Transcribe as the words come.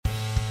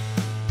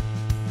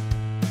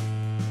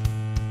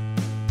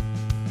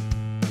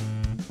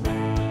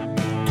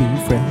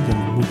friends in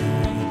the movie.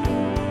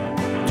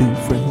 Two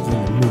friends in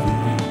the movie.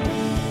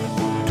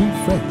 Two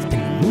friends in the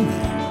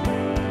movie.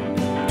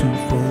 Two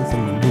friends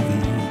in the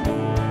movie.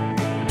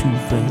 Two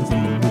friends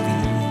in the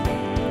movie.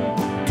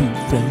 Two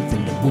friends in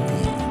the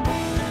movie.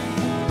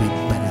 With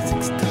Maddie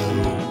Sixto.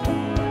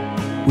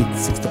 With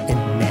Sixto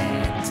and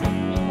Nat.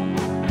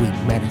 With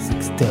Maddie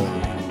Sixto.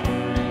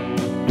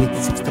 With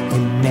Sixto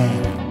and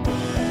Nat.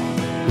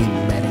 With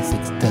Maddie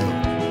Sixto.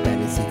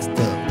 Maddie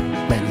Sixto.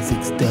 Maddie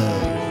Sixto.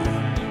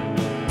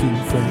 Two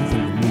friends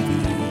in the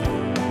movie.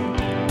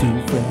 Two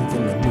friends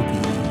in the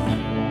movie.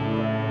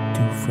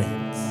 Two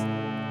friends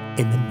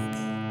in the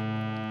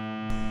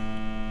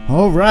movie.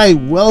 All right,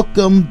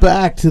 welcome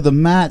back to the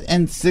Matt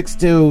and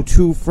Sixto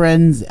Two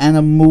Friends and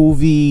a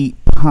Movie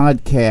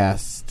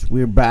podcast.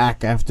 We're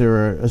back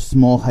after a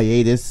small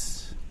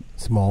hiatus.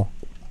 Small.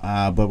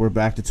 But we're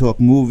back to talk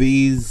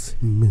movies.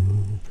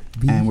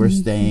 And we're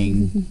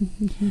staying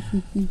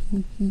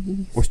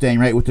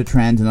right with the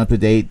trends and up to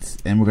date,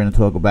 and we're going to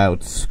talk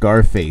about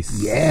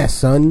Scarface. Yeah,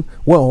 son.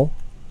 Well,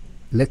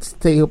 let's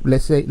say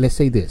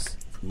this.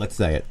 Let's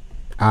say it.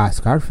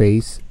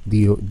 Scarface,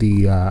 the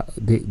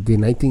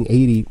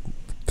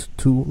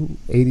 1982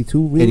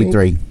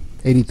 remake,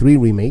 83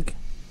 remake,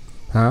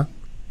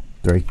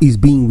 is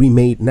being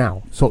remade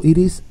now. So it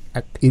is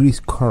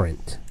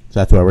current. So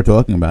that's why we're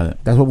talking about it.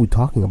 That's what we're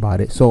talking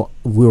about it. So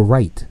we're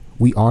right.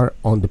 We are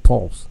on the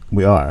pulse.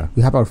 We are.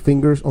 We have our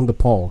fingers on the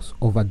pulse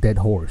of a dead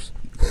horse.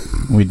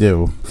 We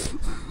do.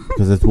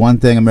 Because it's one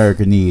thing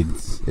America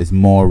needs is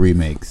more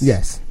remakes.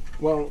 Yes.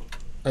 Well,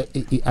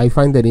 I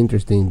find that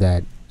interesting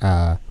that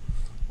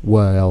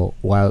while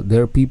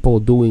there are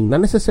people doing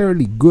not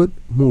necessarily good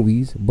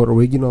movies but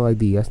original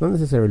ideas, not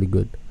necessarily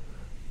good,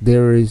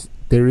 there is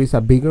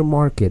a bigger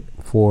market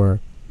for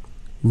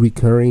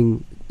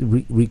recurring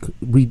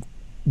repackaging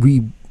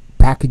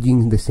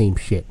the same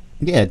shit.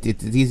 Yeah,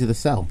 it's easy to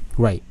sell.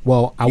 Right.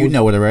 Well, you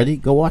know it already.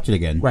 Go watch it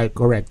again. Right.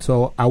 Correct.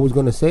 So I was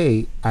gonna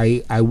say,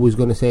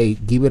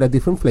 give it a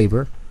different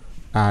flavor,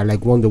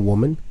 like Wonder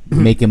Woman.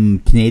 Make him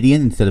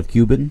Canadian instead of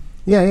Cuban.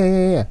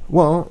 Yeah.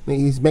 Well,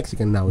 he's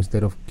Mexican now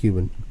instead of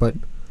Cuban. But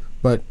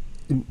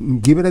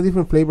give it a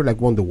different flavor,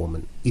 like Wonder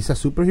Woman. It's a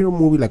superhero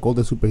movie, like all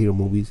the superhero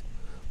movies,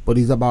 but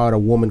it's about a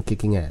woman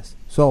kicking ass.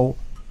 So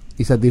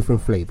it's a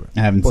different flavor.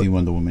 I haven't seen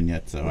Wonder Woman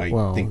yet, so I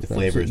think the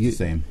flavor is the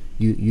same.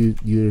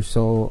 You're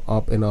so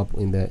up and up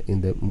in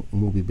the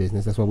movie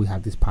business. That's why we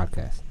have this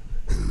podcast.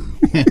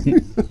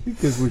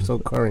 Because we're so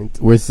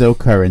current. We're so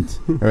current.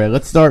 All right,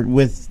 let's start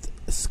with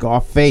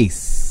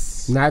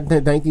Scarface. Not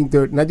the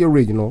 1930, not the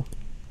original.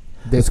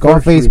 The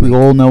Scarface we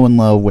all know and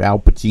love with Al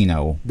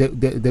Pacino.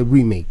 The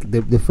remake,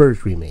 the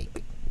first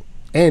remake.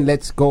 And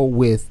let's go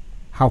with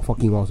how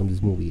fucking awesome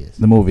this movie is.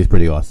 The movie is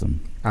pretty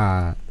awesome.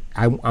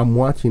 I'm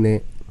watching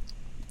it.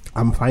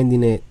 I'm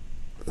finding it.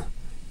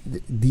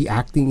 The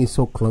acting is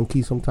so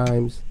clunky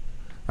sometimes.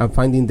 I'm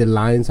finding the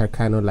lines are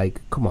kind of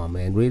like, come on,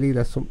 man, really?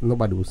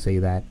 Nobody would say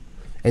that.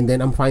 And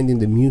then I'm finding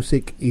the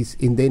music is,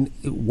 and then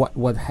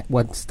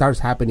what starts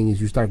happening is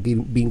you start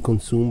being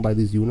consumed by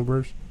this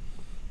universe,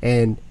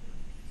 and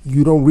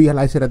you don't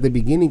realize it at the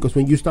beginning, because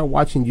when you start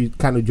watching, you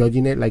kind of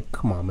judging it like,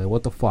 come on, man,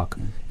 what the fuck?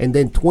 And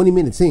then 20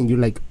 minutes in, you're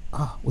like,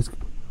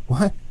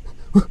 what?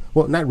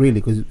 Well, not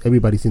really, because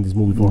everybody's seen this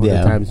movie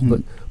 400 times.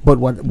 But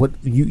what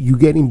you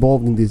get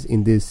involved in this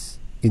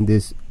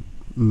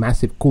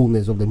massive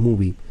coolness of the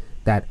movie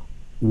that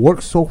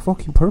works so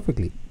fucking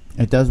perfectly.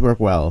 It does work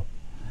well.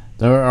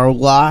 There are a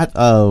lot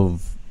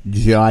of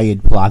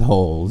giant plot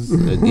holes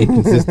and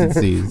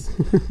inconsistencies,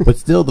 but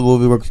still the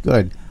movie works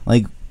good.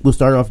 Like, we'll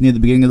start off near the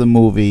beginning of the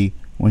movie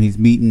when he's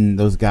meeting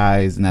those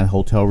guys in that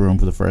hotel room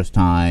for the first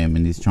time,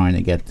 and he's trying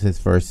to get his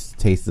first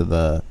taste of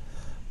the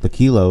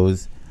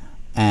kilos.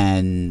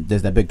 And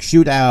there's that big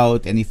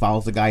shootout, and he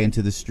follows the guy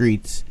into the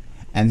streets,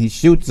 and he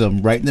shoots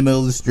him right in the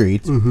middle of the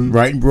street,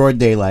 right in broad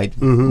daylight,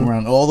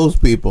 around all those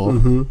people,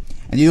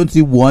 and you don't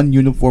see one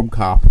uniformed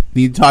cop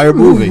the entire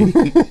movie.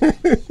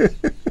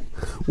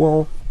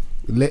 Well,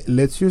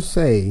 let's just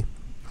say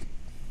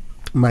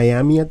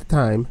Miami at the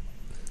time.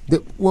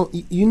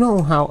 You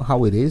know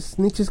how it is.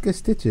 Snitches get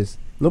stitches.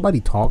 Nobody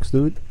talks,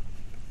 dude.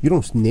 You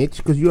don't snitch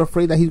because you're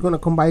afraid that he's gonna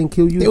come by and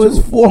kill you. There was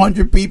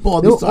 400 people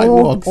on the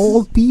sidewalks.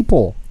 Old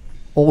people.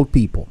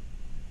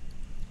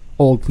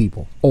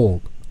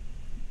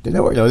 They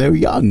were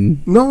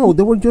young. No,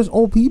 they were just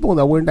old people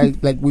that were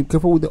like be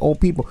careful with the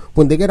old people.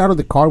 When they get out of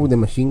the car with the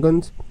machine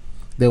guns,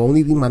 the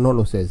only thing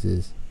Manolo says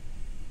is,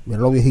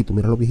 mira lo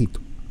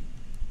viejito.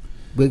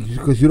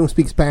 Because you don't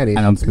speak Spanish.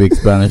 I don't speak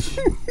Spanish.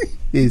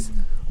 Is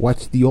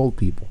watch the old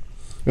people.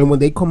 And when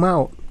they come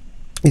out,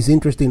 it's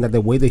interesting that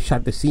the way they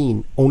shot the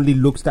scene only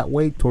looks that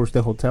way towards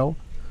the hotel.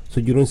 So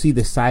you don't see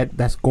the side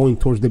that's going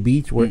towards the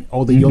beach where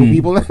all the young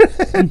people are.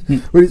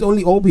 But it's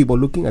only old people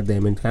looking at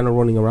them and kind of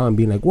running around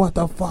being like, what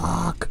the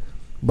fuck?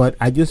 But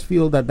I just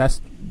feel that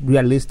that's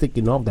realistic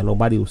enough that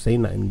nobody will say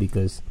nothing,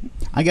 because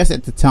I guess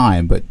at the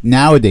time, but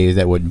nowadays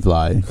that wouldn't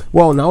fly.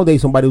 Well,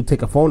 nowadays somebody would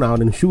take a phone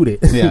out and shoot it,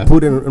 yeah.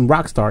 Put it in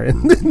Rockstar,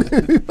 and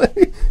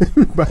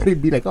everybody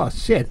be like, "Oh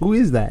shit, who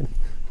is that?"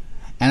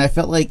 And I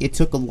felt like it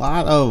took there's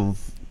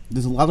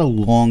a lot of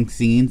long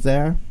scenes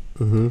there,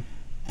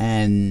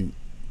 and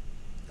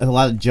a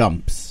lot of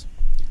jumps.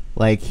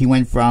 Like he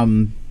went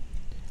from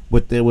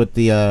with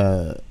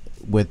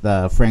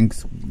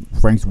Frank's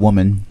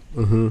woman.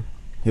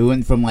 He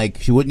went from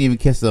like she wouldn't even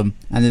kiss him,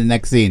 and then the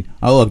next scene,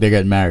 oh look, they're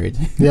getting married.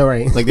 Yeah,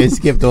 right. Like they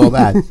skipped all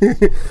that.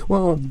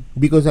 Well,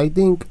 because I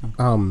think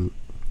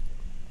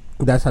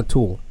that's a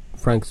tool.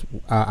 Frank's.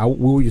 We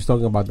were just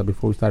talking about that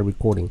before we started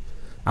recording.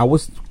 I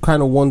was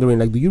kind of wondering,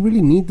 like, do you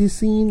really need this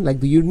scene? Like,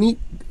 do you need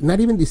not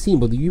even this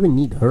scene, but do you even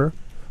need her?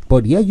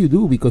 But yeah, you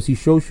do, because he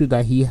shows you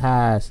that he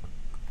has,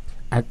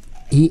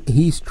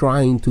 he's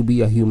trying to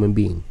be a human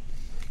being,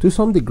 to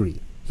some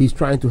degree. He's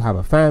trying to have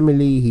a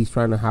family. He's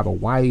trying to have a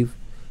wife,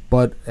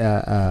 but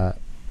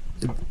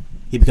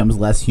he becomes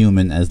less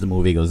human as the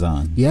movie goes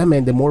on. Yeah,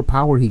 man. The more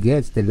power he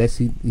gets, the less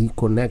he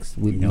connects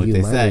with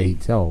humanity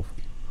itself.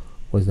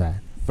 What's that?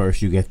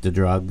 First, you get the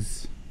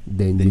drugs.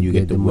 Then you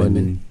get the women.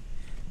 money.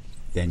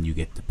 Then you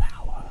get the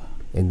power.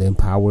 And then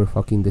power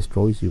fucking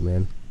destroys you,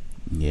 man.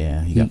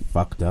 Yeah, he got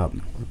fucked up.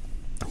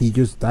 He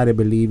just started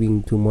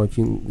believing too much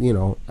in,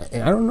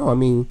 I don't know. I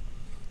mean,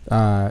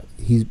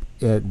 he's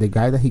the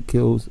guy that he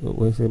kills. I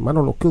don't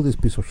know. Kill this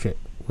piece of shit.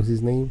 What's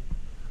his name?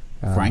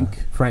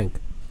 Frank.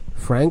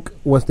 Frank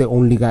was the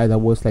only guy that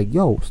was like,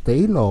 yo,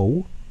 stay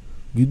low.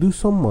 You do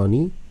some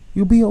money.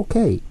 You'll be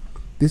okay.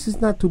 This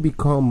is not to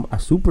become a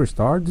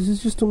superstar. This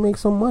is just to make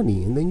some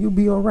money, and then you'll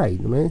be all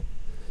right, man.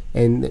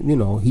 And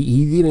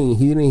he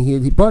didn't hear.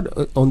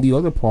 But on the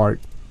other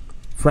part,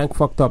 Frank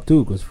fucked up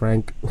too, because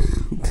Frank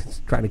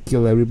trying to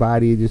kill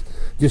everybody,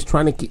 just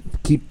trying to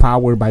keep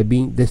power by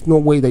being. There's no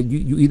way that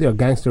you either a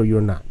gangster or you're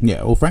not.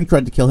 Yeah, well, Frank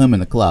tried to kill him in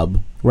the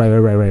club. Right.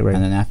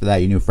 And then after that,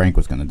 you knew Frank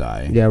was gonna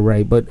die. Yeah,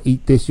 right. But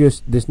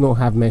there's no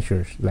half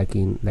measures like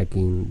in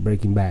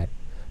Breaking Bad.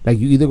 Like,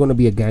 you're either gonna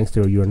be a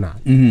gangster or you're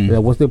not.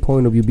 What's the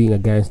point of you being a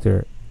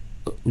gangster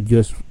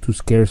just to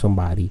scare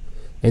somebody?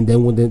 And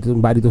then when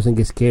somebody doesn't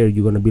get scared,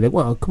 you're gonna be like,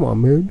 "Well, come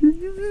on, man."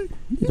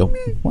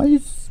 Why you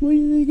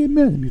get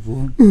mad at me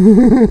for?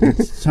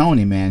 It's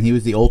Tony, man. He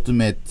was the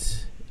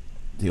ultimate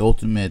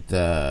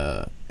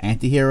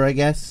anti-hero, I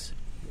guess.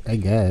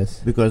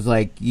 Because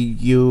like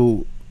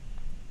you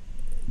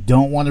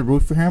don't want to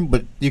root for him,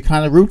 but you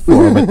kind of root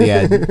for him at the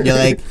end. You're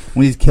like,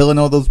 when he's killing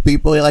all those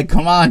people, you're like,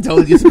 "Come on,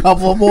 Tony, just a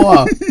couple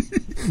more."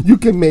 You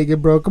can make it,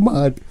 bro. Come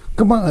on.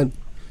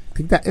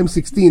 Take that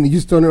M16 and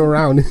just turn it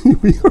around, and you'll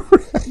be all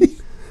right.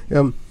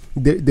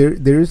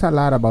 There is a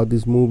lot about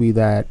this movie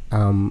that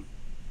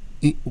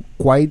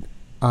quite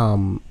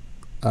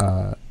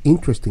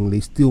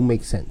interestingly still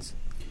makes sense.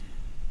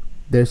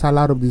 There's a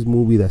lot of this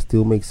movie that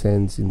still makes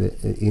sense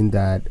in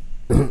that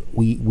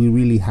we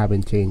really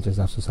haven't changed as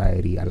a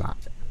society a lot.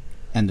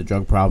 And the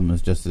drug problem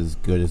is just as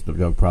good as the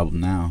drug problem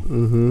now.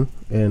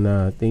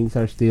 And things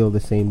are still the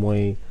same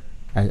way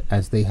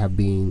as they have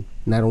been,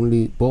 not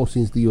only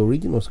since the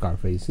original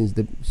Scarface, since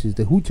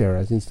the Hooch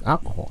era, since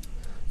alcohol.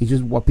 It's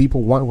just what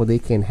people want, what they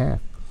can have.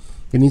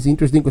 And it's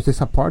interesting because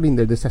there's a part in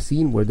there's a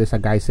scene where there's a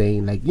guy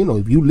saying, like,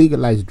 if you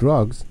legalize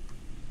drugs,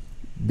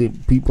 the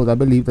people that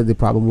believe that the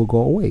problem will go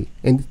away.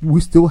 And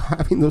we're still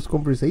having those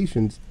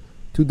conversations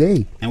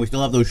today. And we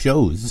still have those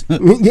shows.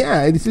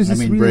 Yeah, it's just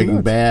really Breaking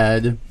nuts.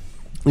 Bad,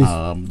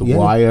 The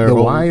Wire. The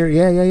Wire,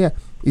 yeah.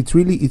 It's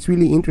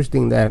really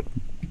interesting that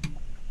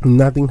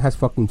nothing has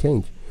fucking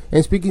changed.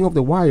 And speaking of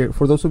The Wire,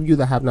 for those of you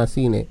that have not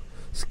seen it,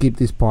 skip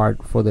this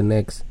part for the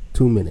next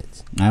 2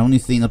 minutes. I only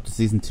seen up to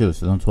season 2,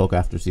 so don't talk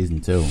after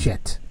season 2.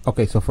 Shit.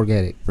 Okay, so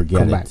forget it.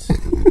 Come back.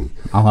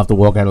 I'll have to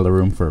walk out of the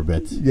room for a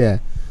bit. Yeah.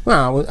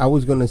 Well, I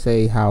was gonna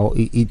say how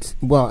it's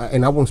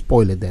and I won't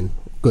spoil it then.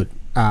 Good.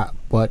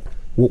 But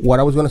what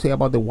I was gonna say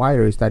about The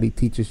Wire is that it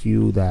teaches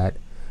you that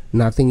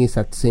nothing is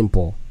as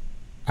simple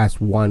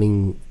as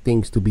wanting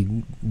things to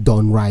be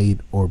done right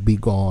or be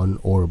gone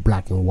or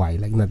black and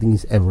white. Like, nothing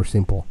is ever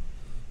simple.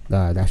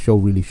 That show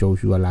really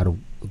shows you a lot of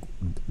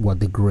what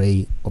the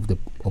gray of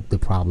the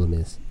problem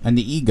is. And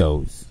the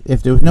egos.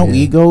 If there was no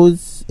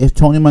egos, if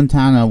Tony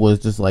Montana was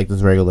just like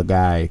this regular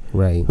guy,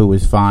 right, who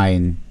was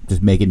fine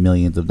just making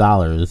millions of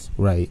dollars,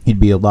 right, he'd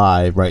be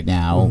alive right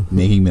now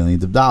making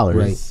millions of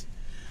dollars.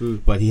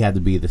 Right. But he had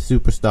to be the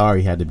superstar.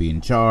 He had to be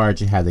in charge.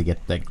 He had to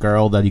get that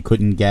girl that he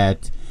couldn't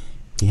get.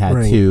 He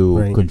had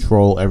to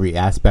control every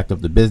aspect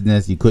of the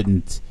business. You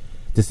couldn't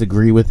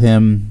disagree with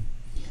him.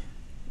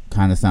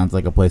 Kind of sounds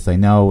like a place I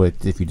know.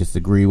 If you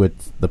disagree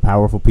with the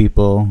powerful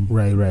people,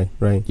 right,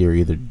 you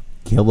either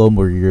kill them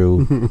or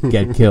you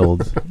get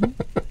killed.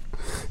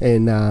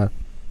 And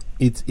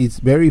it's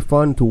very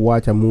fun to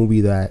watch a movie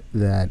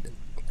that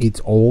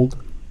it's old.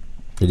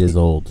 It is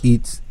old.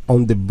 It's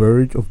on the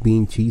verge of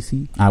being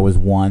cheesy. I was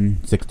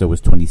 1. Sixto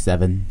was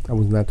 27. I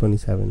was not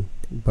 27,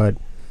 but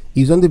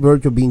he's on the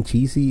verge of being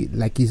cheesy.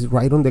 Like, he's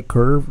right on the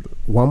curve.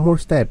 One more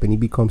step and he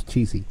becomes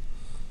cheesy,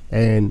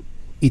 and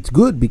it's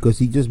good because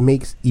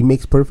he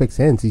makes perfect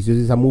sense.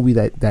 It's a movie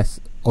that's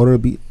ought to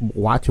be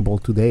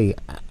watchable today.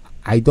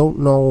 I don't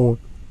know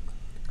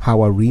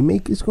how a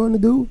remake is going to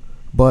do,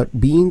 but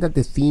being that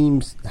the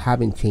themes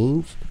haven't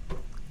changed,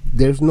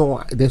 there's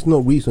no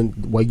reason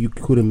why you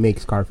couldn't make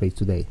Scarface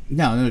today.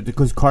 No,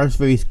 because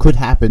Scarface could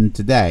happen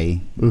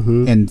today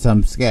in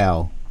some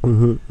scale.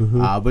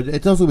 But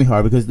it's also gonna be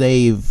hard because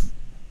they've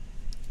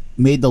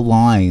made the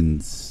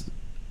lines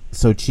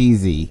so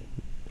cheesy.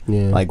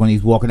 Yeah. Like when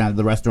he's walking out of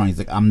the restaurant, he's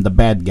like, "I'm the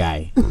bad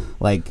guy."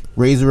 Like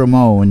Razor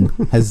Ramon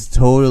has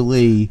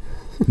totally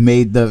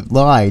made the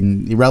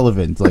line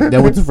irrelevant. Like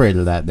no one's afraid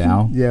of that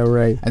now. Yeah,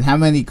 right. And how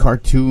many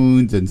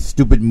cartoons and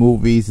stupid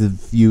movies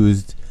have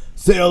used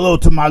 "Say hello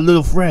to my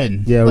little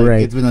friend"? Yeah, like,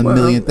 right. It's been a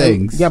million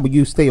things. Yeah, but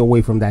you stay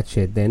away from that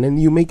shit then,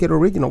 and you make it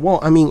original. Well,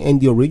 I mean,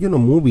 and the original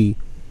movie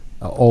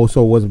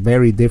also was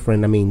very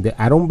different. I mean,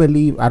 I don't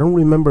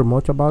remember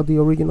much about the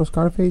original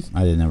Scarface.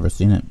 I had never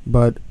seen it,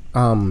 but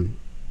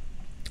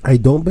I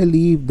don't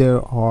believe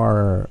there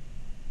are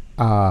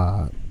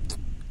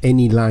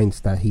any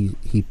lines that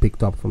he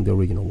picked up from the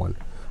original one.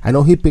 I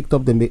know he picked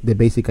up the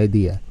basic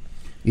idea.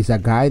 He's a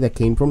guy that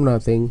came from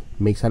nothing,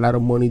 makes a lot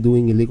of money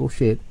doing illegal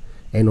shit,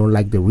 and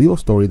unlike the real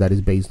story that is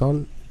based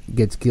on,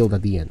 gets killed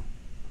at the end.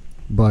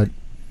 But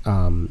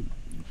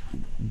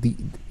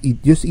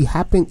it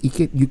happened.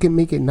 You can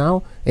make it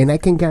now, and I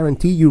can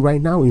guarantee you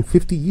right now, in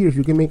 50 years,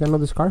 you can make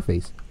another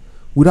Scarface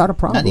without a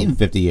problem. not even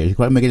 50 years. You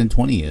could make it in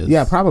 20 years.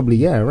 Yeah, probably.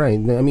 Yeah, right.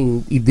 I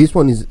mean, if this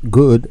one is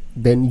good,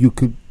 then you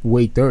could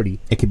wait 30.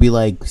 It could be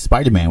like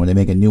Spider-Man, where they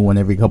make a new one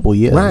every couple of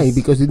years. Right,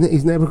 because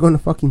it's never going to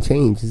fucking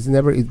change. It's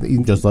never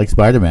just like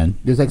Spider-Man.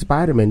 Just like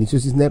Spider-Man. It's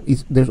just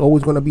there's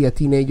always going to be a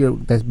teenager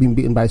that's been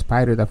bitten by a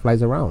spider that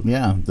flies around.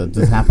 Yeah, that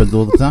just happens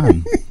all the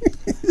time.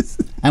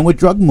 And with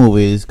drug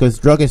movies, because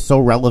drug is so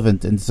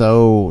relevant and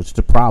so such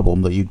a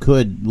problem that you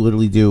could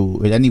literally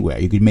do it anywhere.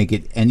 You could make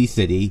it any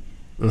city,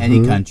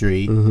 any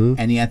country,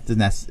 any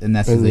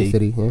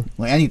ethnicity, yeah.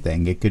 like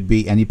anything. It could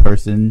be any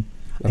person.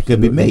 Absolutely. It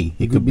could be me.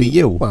 It could be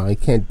you. Well,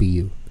 it can't be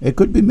you. It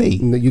could be me.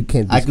 No, you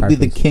can't be I could be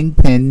the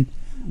kingpin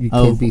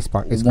of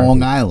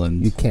Long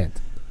Island. You can't.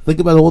 Think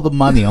about all the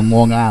money on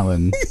Long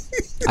Island.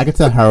 I could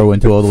sell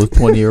heroin to all those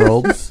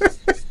 20-year-olds.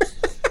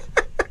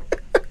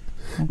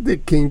 The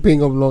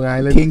kingpin of Long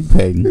Island.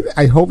 Kingpin.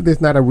 I hope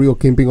there's not a real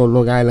kingpin of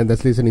Long Island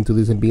that's listening to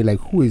this and being like,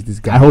 "Who is this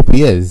guy?" I hope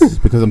he is,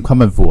 because I'm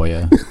coming for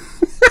you.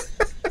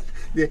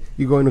 Yeah,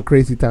 you're going to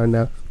crazy town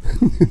now.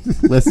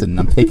 Listen,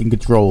 I'm taking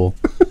control.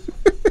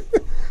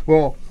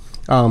 Well,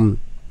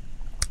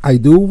 I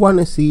do want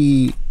to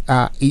see.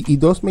 It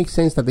does make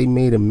sense that they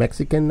made a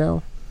Mexican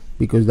now,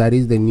 because that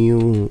is the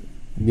new,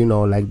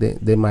 like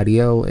the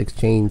Mariel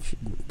exchange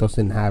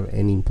doesn't have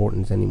any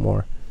importance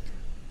anymore.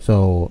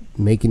 So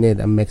making it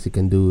a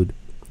Mexican dude,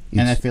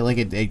 and I feel like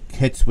it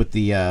hits with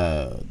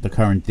the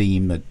current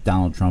theme that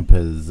Donald Trump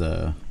has.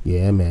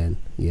 Yeah, man.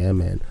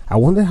 I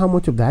wonder how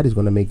much of that is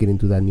going to make it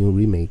into that new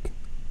remake.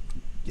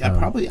 Yeah,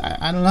 probably.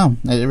 I don't know.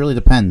 It really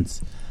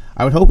depends.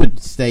 I would hope it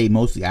stay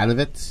mostly out of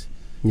it,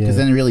 because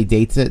then it really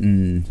dates it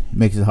and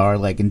makes it hard.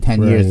 Like in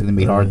 10 years, it's going to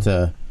be hard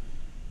to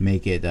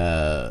make it,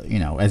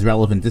 as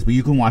relevant. But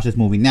you can watch this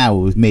movie now.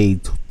 It was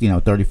made,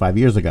 35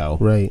 years ago.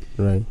 Right.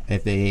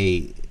 If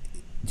they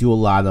do a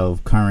lot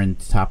of current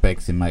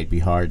topics, it might be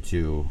hard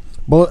to.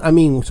 But I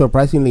mean,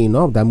 surprisingly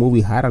enough, that movie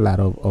had a lot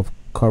of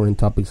current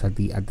topics at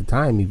the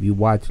time. If you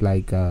watch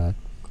like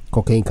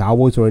Cocaine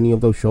Cowboys or any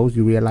of those shows,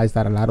 you realize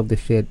that a lot of the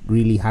shit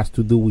really has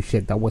to do with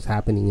shit that was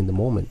happening in the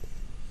moment.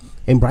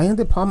 And Brian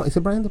De Palma, is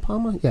it Brian De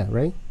Palma? Yeah,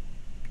 right.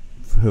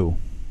 Who?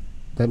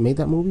 That made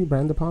that movie,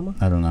 Brian De Palma?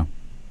 I don't know.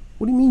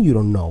 What do you mean you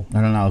don't know? I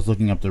don't know. I was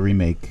looking up the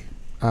remake.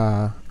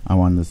 I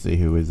wanted to see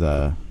who is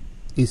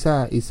It's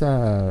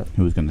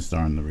who was going to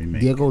star in the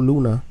remake. Diego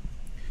Luna,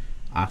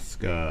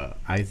 Oscar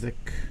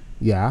Isaac.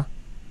 Yeah.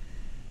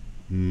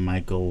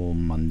 Michael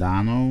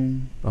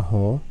Mondano. I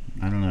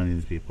don't know any of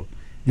these people.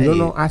 You don't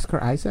know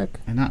Oscar Isaac?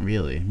 Not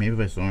really. Maybe if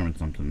I saw him in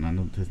something. I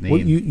know his name.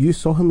 Well, you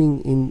saw him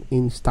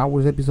in Star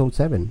Wars Episode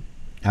 7.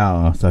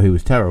 Oh, so he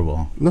was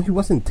terrible. No, he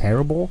wasn't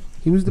terrible.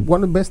 He was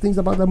one of the best things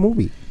about that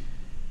movie.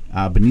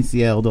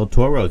 Benicio del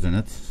Toro's in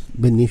it.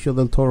 Benicio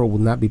del Toro will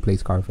not be playing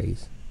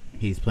Scarface.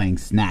 He's playing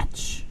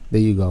Snatch. There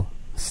you go.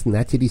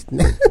 Snatchity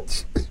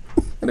snatch.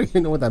 I don't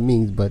even know what that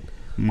means, but...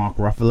 Mark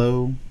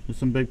Ruffalo. There's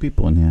some big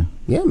people in here.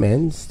 Yeah,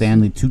 man.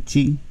 Stanley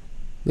Tucci.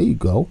 There you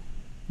go.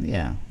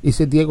 Yeah. Is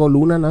it Diego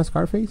Luna, not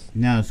Scarface?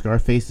 No,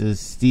 Scarface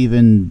is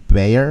Stephen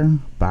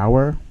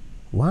Bauer.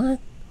 What?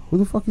 Who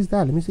the fuck is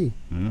that? Let me see.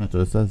 I don't know. That's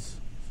what it says.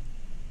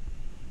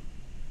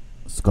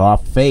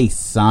 Scarface,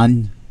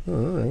 son. Oh,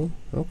 all right.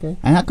 Okay.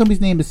 And how come his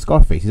name is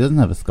Scarface? He doesn't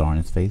have a scar on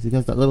his face. He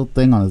has that little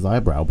thing on his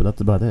eyebrow, but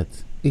that's about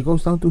it. It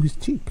goes down to his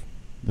cheek.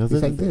 Does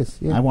it's it? like this.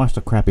 Yeah. I watched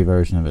a crappy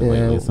version of it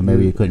lately, so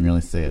maybe you couldn't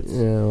really see it.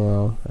 Yeah,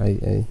 well,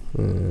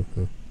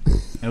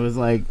 It was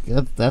like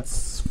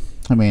that's.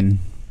 I mean,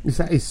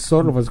 it's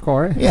sort of a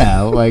scar.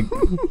 Yeah, like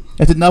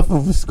it's enough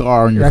of a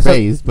scar on your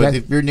face. But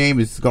if your name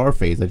is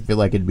Scarface, I feel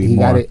like it'd be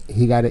more.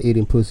 He got it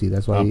eating pussy.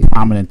 That's why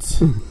prominent.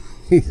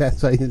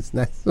 That's why it's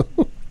not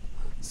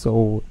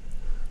so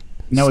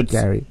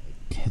scary.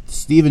 It's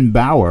Stephen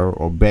Bauer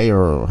or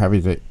Bayer or however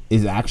you say it,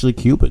 is actually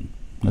Cuban.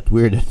 That's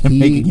weird.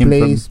 He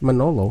plays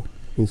Manolo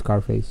in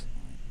Scarface.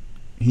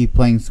 He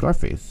playing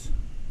Scarface.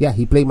 Yeah,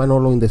 he played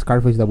Manolo in the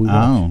Scarface that we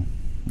watched.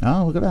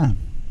 Oh, look at that.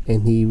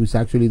 And he was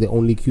actually the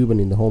only Cuban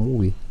in the whole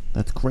movie.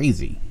 That's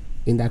crazy.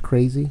 Isn't that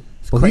crazy?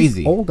 It's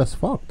crazy. He's old as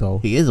fuck, though.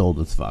 He is old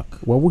as fuck.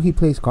 Where would he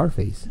play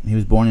Scarface? He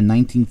was born in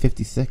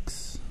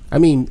 1956. I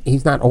mean,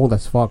 he's not old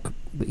as fuck.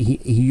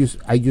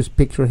 I just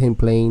picture him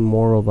playing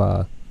more of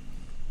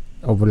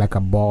like a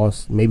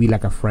boss, maybe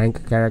like a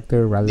Frank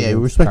character rather than. Yeah,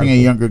 we're expecting a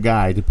younger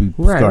guy to be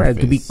Scarface. Right,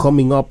 to be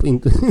coming up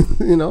into,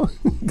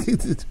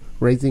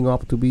 raising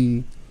up to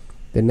be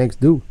the next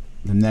dude.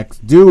 The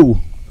next dude.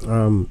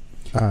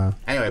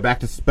 Anyway, back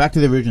to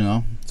the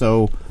original.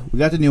 So we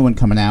got the new one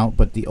coming out,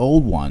 but the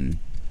old one.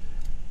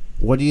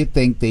 What do you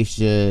think they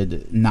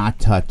should not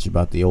touch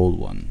about the old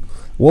one?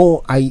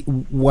 Well, I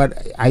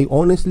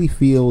honestly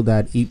feel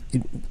that it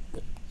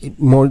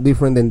more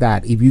different than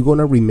that. If you're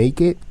gonna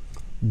remake it,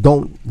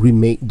 don't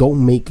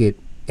make it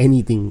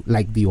anything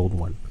like the old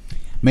one.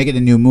 Make it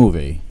a new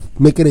movie.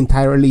 Make it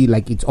entirely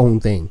like its own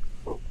thing.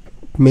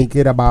 Make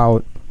it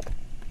about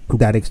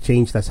that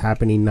exchange that's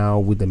happening now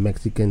with the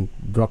Mexican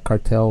drug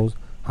cartels,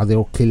 how they're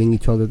all killing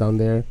each other down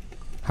there,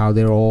 how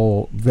they're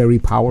all very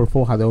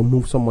powerful, how they'll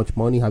move so much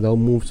money, how they'll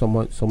move so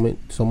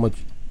much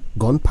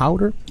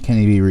gunpowder. Can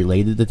he be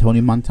related to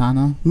Tony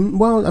Montana?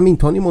 Well, I mean,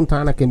 Tony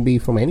Montana can be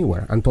from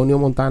anywhere. Antonio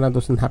Montana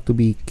doesn't have to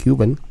be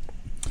Cuban.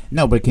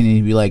 No, but can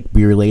he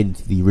be related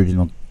to the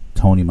original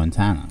Tony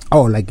Montana?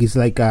 Oh, like it's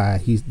like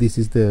this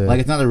is the like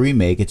it's not a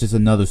remake. It's just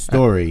another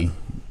story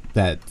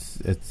that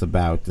it's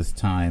about this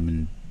time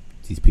and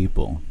these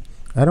people.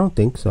 I don't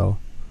think so.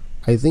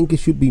 I think it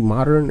should be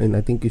modern, and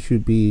I think it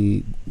should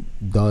be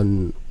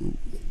done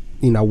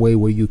in a way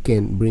where you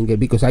can bring it,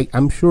 because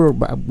I'm sure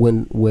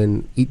when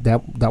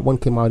that one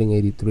came out in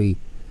 '83,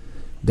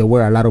 there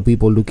were a lot of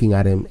people looking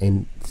at him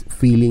and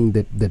feeling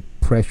the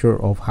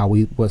pressure of how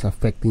it was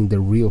affecting the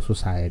real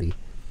society,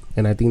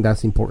 and I think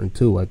that's important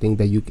too. I think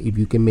that if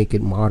you can make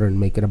it modern,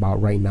 make it about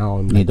right now,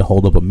 and you need to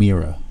hold up a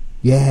mirror.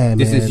 Yeah,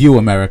 this man. is you,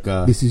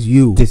 America. This is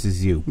you. This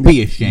is you.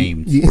 Be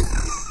ashamed.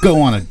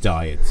 Go on a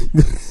diet.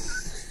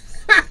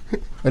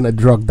 And a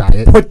drug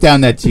diet. Put down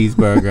that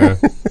cheeseburger.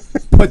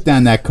 Put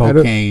down that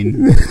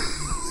cocaine.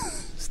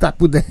 Stop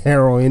with the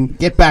heroin.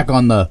 Get back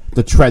on the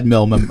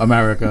treadmill,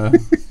 America.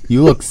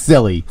 You look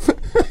silly.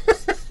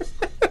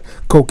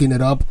 Coking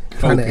it up,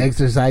 trying to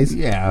exercise.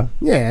 Yeah.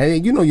 Yeah,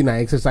 you know you're not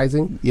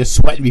exercising. You're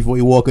sweating before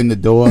you walk in the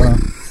door.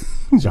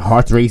 Your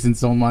heart's racing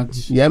so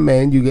much. Yeah,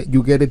 man.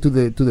 You get it to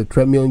the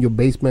treadmill in your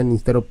basement.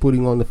 Instead of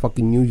putting on the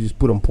fucking news, you just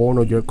put on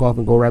porno, jerk off,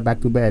 and go right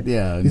back to bed.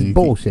 Yeah, it's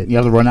bullshit. You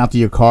have to run out to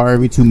your car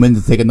every 2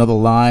 minutes to take another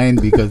line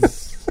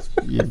because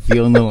you're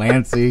feeling a little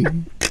antsy.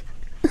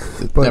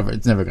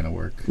 It's never gonna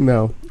work.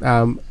 No.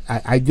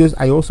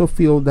 I also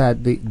feel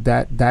that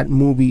that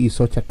movie is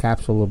such a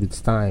capsule of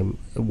its time.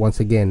 Once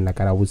again, like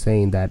I was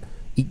saying, that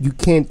you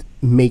can't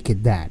make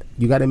it that.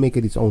 You got to make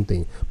it its own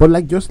thing.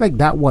 But just like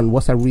that one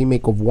was a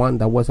remake of one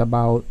that was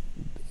about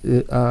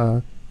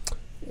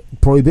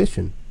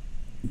prohibition.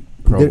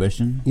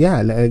 Prohibition?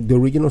 Like the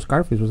original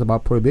Scarface was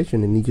about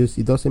prohibition, and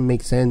it doesn't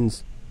make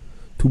sense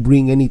to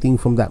bring anything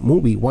from that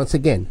movie. Once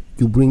again,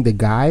 you bring the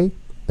guy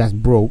that's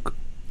broke.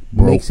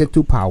 Makes it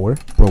to power.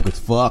 Broke as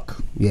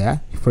fuck. Yeah.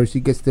 First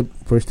he gets the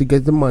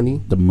money.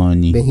 The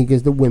money. Then he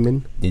gets the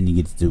women. Then he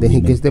gets the women.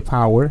 He gets the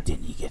power. Then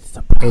he gets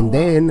the power. And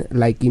then,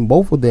 like in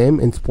both of them,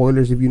 and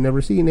spoilers if you've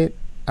never seen it,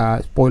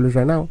 spoilers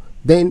right now,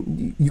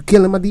 then you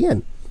kill him at the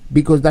end.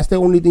 Because that's the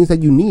only things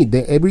that you need.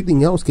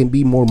 Everything else can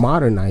be more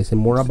modernized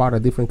and more about a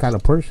different kind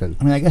of person.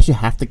 I mean, I guess you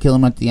have to kill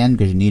him at the end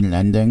because you need an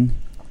ending.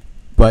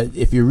 But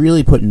if you're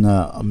really putting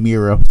a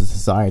mirror up to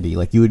society,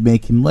 like, you would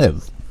make him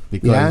live.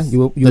 Because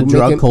the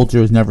drug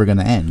culture is never going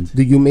to end.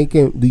 Do you make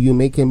him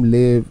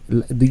live?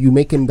 Do you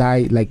make him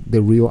die like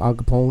the real Al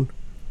Capone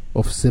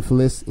of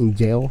syphilis in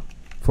jail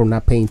for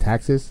not paying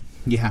taxes?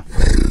 Yeah.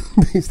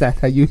 Is that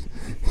how you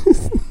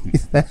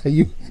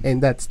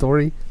end that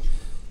story?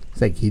 It's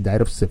like he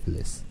died of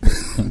syphilis.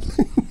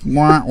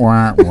 Wah,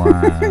 wah,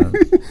 wah.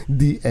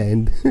 The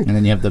end. And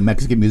then you have the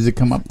Mexican music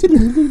come up.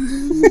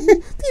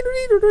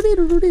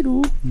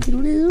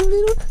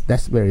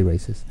 That's very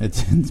racist.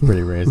 It's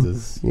pretty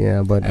racist.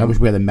 Yeah, but I wish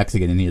we had a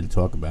Mexican in here to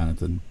talk about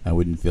it, and I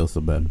wouldn't feel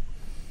so bad.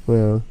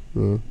 Well,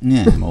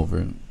 yeah, I'm over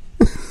it.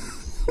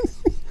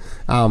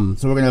 So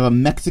we're gonna have a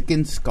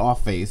Mexican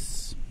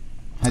Scarface.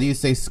 How do you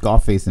say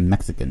Scarface in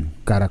Mexican?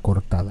 Cara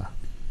cortada.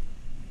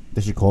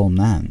 They should call him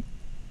that.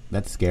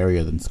 That's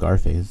scarier than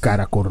Scarface.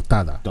 Cara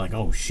cortada. They're like,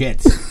 oh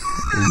shit,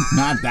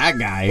 not that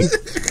guy.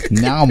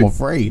 Now I'm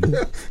afraid.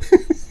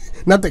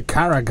 Not the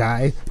cara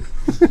guy.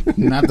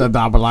 Not the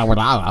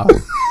dabalawadala.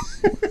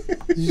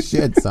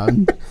 Shit,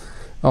 son.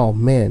 Oh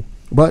man,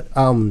 but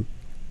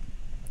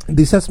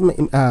this has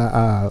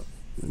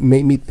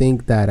made me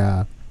think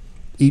that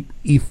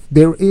if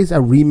there is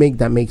a remake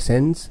that makes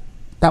sense,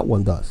 that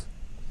one does.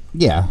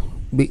 Yeah.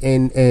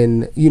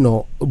 And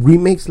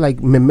remakes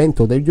like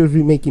Memento, they're just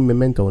remaking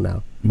Memento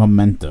now.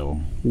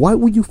 Memento. Why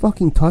would you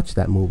fucking touch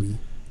that movie?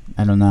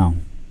 I don't know.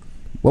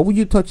 What would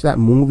you touch that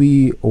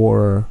movie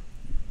or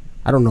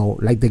I don't know,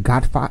 like The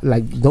Godfather.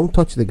 Like, don't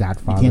touch The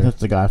Godfather. You can't touch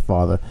The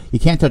Godfather. You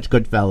can't touch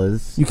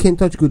Goodfellas. You can't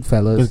touch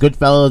Goodfellas. Because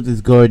Goodfellas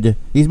is good.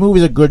 These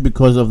movies are good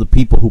because of the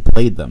people who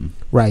played them.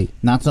 Right.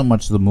 Not so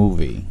much the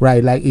movie.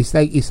 Right. Like it's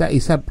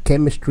a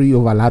chemistry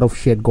of a lot of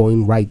shit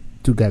going right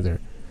together.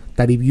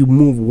 That if you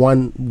move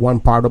one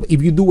part of,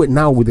 if you do it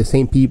now with the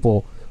same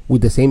people,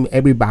 with the same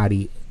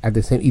everybody at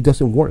the same, it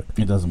doesn't work.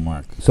 It doesn't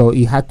work. So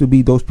it had to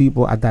be those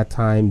people at that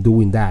time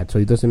doing that. So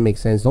it doesn't make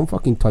sense. Don't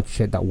fucking touch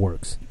shit that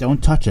works.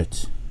 Don't touch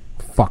it.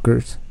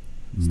 Fuckers.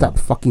 Stop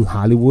fucking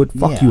Hollywood.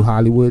 Fuck Yeah. you,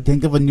 Hollywood.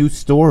 Think of a new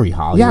story,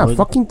 Hollywood. Yeah,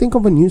 fucking think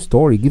of a new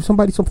story. Give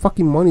somebody some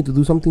fucking money to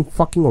do something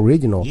fucking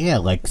original. Yeah,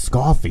 like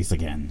Scarface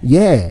again.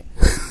 Yeah.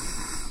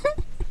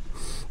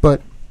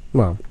 But,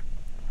 well,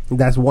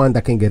 that's one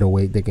that can get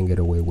away. They can get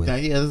away with.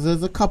 Yeah,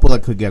 there's a couple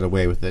that could get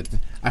away with it.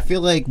 I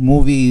feel like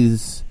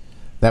movies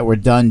that were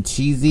done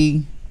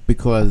cheesy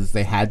because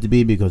they had to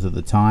be because of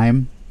the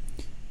time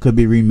could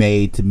be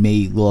remade to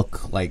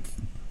look like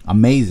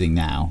amazing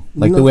now,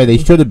 like the way they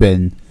should have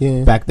been.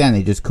 Yeah. Back then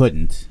they just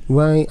couldn't.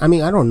 Right. I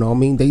mean, I don't know. I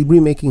mean, they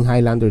remaking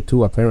Highlander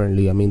too.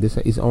 Apparently, I mean, this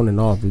is on and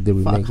off with the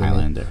Fuck remake.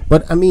 Highlander.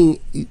 But I mean,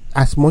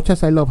 as much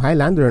as I love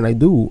Highlander, and I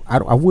do,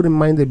 I wouldn't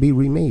mind it be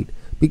remade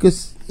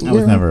because I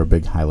was never a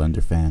big Highlander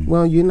fan.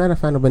 Well, you're not a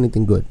fan of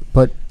anything good,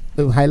 but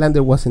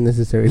Highlander wasn't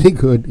necessarily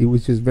good. It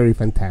was just very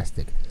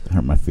fantastic. It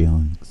hurt my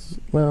feelings.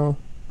 Well,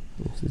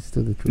 it's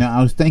still the truth. Now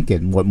I was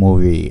thinking what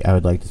movie I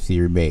would like to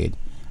see remade,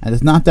 and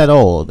it's not that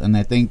old, and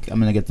I think I'm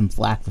gonna get some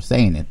flack for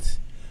saying it,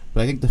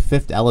 but I think The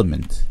Fifth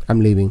Element. I'm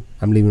leaving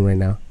right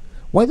now.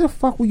 Why the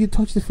fuck would you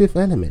touch The Fifth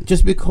Element?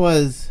 Just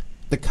because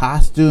the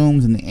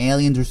costumes and the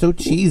aliens are so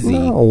cheesy.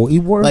 No, it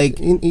works. Like,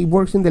 it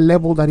works in the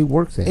level that it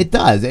works in. It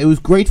does. It was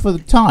great for the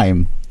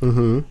time,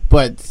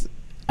 but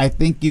I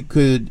think you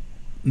could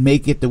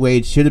make it the way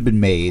it should have been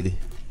made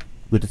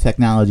with the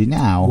technology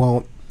now.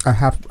 Well, I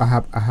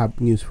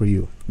have news for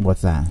you.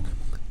 What's that?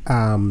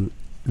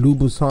 Lou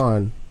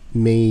Busan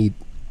made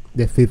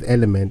The Fifth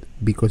Element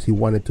because he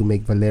wanted to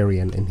make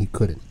Valerian and he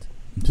couldn't.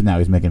 So now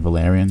he's making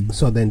Valerian.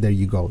 So then there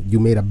you go. You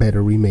made a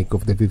better remake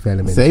of The Fifth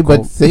Element.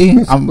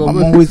 I'm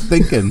always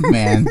thinking,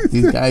 man,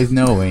 these guys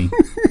know me.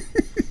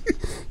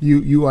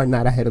 You are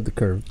not ahead of the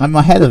curve. I'm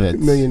ahead of it.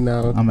 No, you're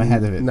not. I'm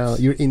ahead of it. No,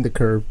 you're in the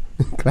curve,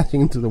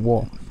 crashing into the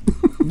wall.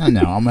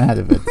 No, I'm ahead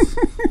of it.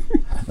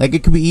 Like,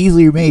 it could be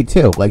easily remade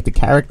too. Like, the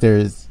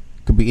characters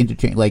could be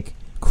interchanged. Like,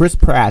 Chris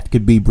Pratt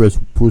could be Bruce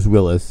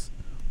Willis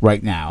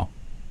right now.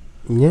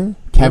 Yeah.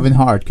 Kevin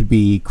Hart could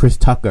be Chris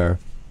Tucker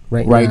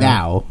right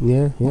now.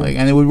 Yeah. Like,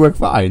 and it would work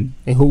fine.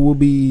 And who will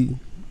be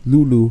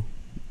Lulu?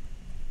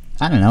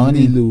 I don't know.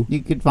 Lilu.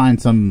 You could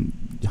find some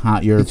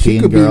hot She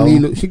European could girl. be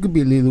Lilu. She could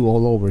be Lilu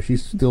all over.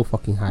 She's still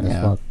fucking hot as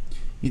fuck.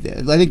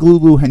 I think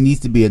Lulu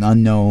needs to be an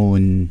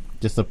unknown,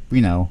 just a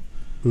Yeah.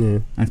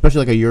 and especially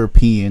like a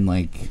European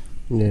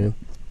Yeah.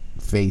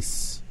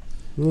 face.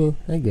 Yeah,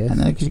 I guess.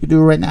 And I think she could do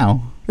it right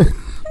now.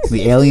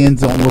 The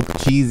aliens don't look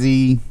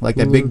cheesy, like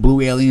that big blue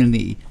alien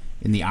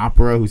in the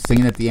opera who's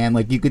singing at the end.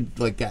 Like, you could,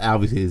 like,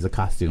 obviously it's a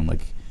costume.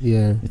 Like,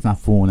 Yeah. it's not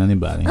fooling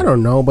anybody. I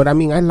don't know, but I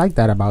mean, I like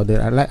that about it.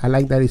 I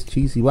like that it's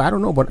cheesy. Well, I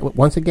don't know, but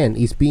once again,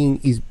 it's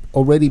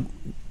already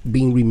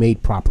being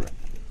remade proper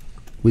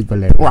with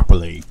Valeria.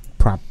 Properly.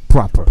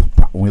 Proper.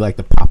 We like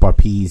to pop our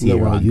peas No,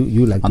 here well, on,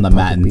 you like on to the pop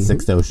Matt the and peas.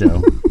 Sixto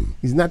show.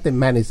 It's not the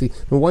man. The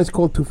one's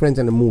called Two Friends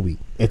in a Movie.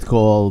 It's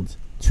called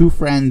Two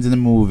Friends in a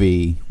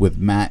Movie with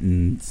Matt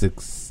and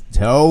Sixto.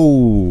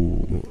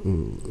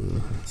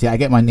 See, I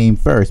get my name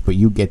first, but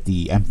you get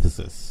the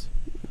emphasis.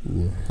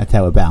 Yeah. That's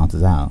how it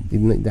balances out. I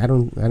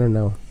don't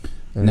know.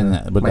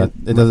 But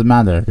it doesn't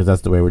matter because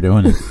that's the way we're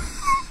doing it.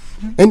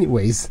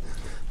 Anyways,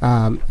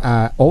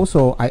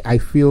 also I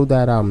feel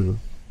that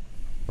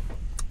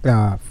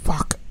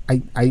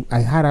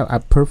I had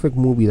a perfect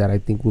movie that I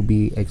think will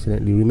be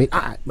excellently remade.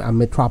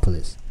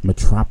 Metropolis.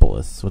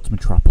 Metropolis. What's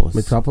Metropolis?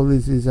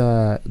 Metropolis is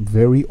a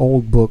very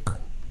old book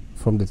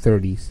from the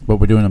 30s. But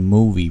we're doing a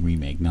movie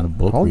remake, not a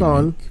book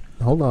remake.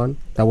 Hold on.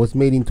 That was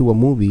made into a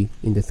movie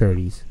in the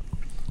 30s.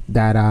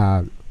 That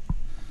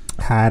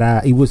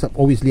had it was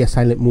obviously a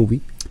silent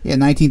movie. Yeah,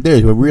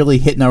 1930s. We're really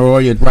hitting our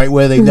audience right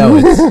where they know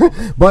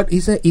it. But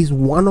it's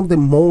one of the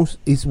most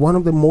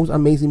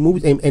amazing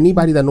movies. And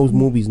anybody that knows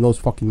movies knows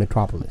fucking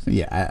Metropolis.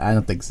 Yeah, I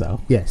don't think so.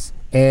 Yes,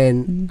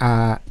 and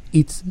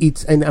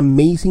it's an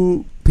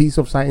amazing piece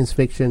of science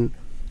fiction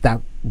that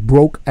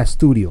broke a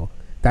studio.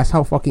 That's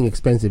how fucking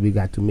expensive it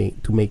got to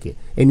make it,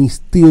 and it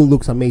still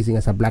looks amazing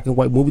as a black and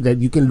white movie that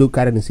you can look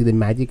at it and see the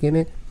magic in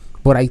it.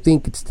 But I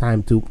think it's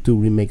time to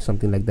remake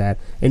something like that,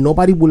 and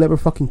nobody will ever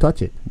fucking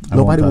touch it.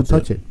 Nobody will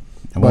touch it.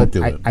 But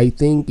I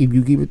think if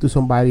you give it to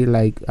somebody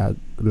like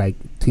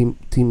Tim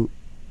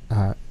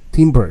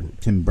Burton.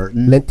 Tim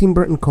Burton? Let Tim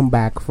Burton come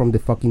back from the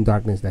fucking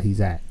darkness that he's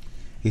at.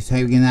 He's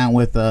hanging out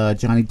with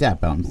Johnny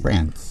Depp out in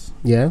France.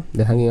 Yeah,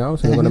 they're hanging out.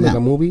 So they're going to make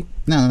a movie?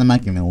 No, they're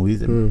making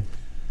movies.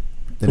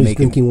 He's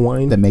drinking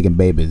wine. They're making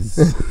babies.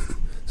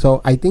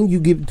 So I think you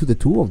give it to the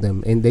two of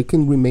them, and they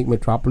can remake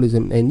Metropolis.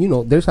 And you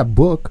know, there's a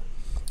book,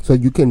 so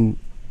you can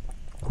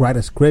write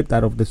a script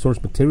out of the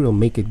source material,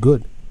 make it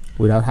good.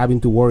 without having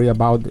to worry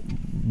about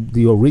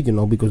the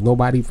original, because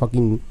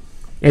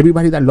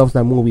everybody that loves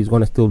that movie is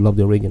gonna still love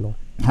the original.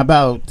 How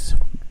about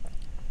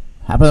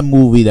a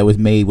movie that was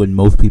made when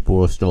most people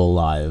were still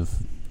alive?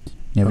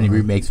 You have any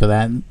remakes for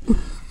that? In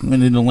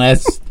the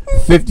last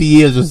 50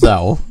 years or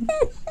so.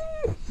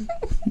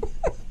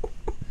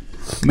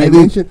 I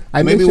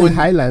mentioned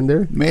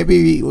Highlander. Maybe,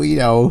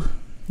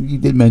 you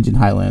did mention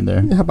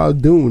Highlander. How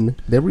about Dune?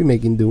 They're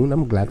remaking Dune.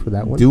 I'm glad for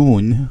that one.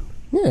 Dune?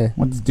 Yeah.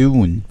 What's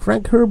Dune?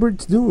 Frank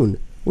Herbert's Dune.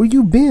 Where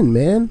you been,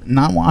 man?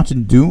 Not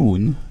watching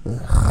Dune.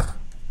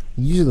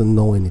 You just don't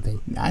know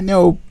anything. I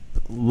know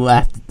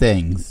lots of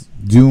things.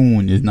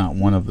 Dune is not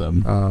one of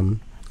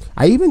them.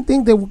 I even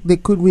think that they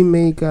could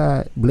remake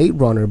Blade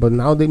Runner, but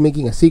now they're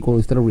making a sequel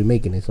instead of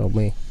remaking it. So,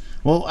 man.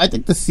 Well, I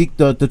think the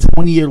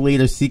 20-year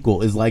later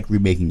sequel is like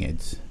remaking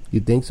it. You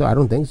think so? I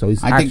don't think so.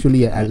 It's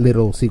actually a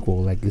little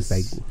sequel.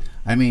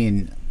 I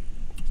mean,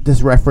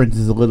 this reference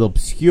is a little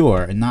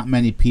obscure, and not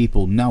many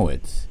people know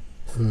it.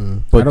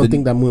 But I don't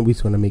think that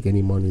movie's gonna make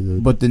any money,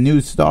 dude. But the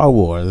new Star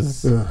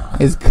Wars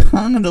is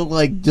kind of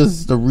like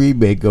just a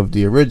remake of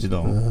the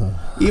original,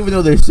 even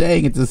though they're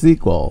saying it's a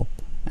sequel,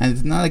 and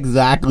it's not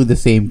exactly the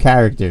same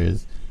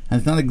characters, and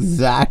it's not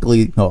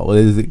exactly. No,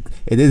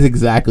 it is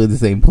exactly the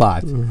same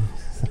plot.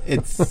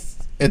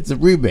 It's a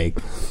remake,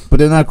 but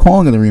they're not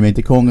calling it a remake.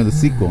 They're calling it a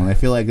sequel, and I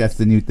feel like that's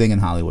the new thing in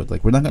Hollywood.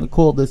 Like, we're not going to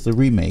call this a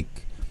remake.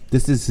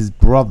 This is his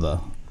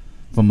brother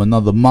from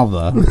another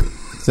mother,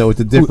 so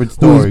it's a different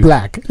story. Who's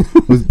black?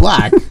 Who's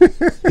black?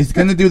 He's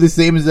going to do the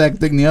same exact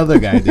thing the other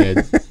guy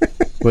did,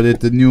 but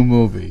it's a new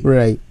movie.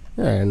 Right?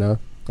 I don't know.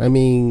 I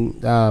mean,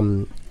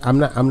 I'm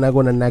not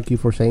going to knock you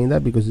for saying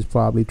that, because it's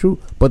probably true.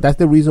 But that's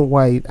the reason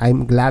why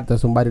I'm glad that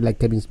somebody like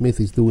Kevin Smith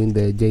is doing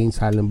the Jay and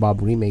Silent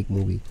Bob remake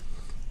movie,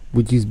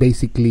 which is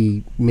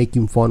basically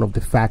making fun of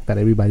the fact that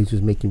everybody's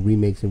just making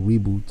remakes and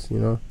reboots,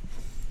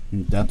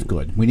 That's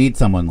good. We need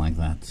someone like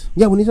that.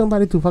 Yeah, we need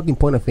somebody to fucking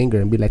point a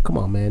finger and be like, come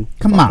on, man.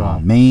 Come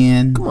on,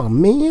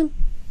 man.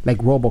 Like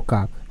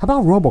RoboCop. How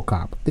about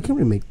RoboCop? They can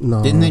remake.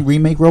 No. Didn't they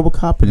remake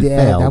RoboCop and it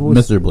failed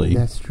miserably?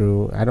 That's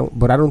true. I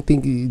don't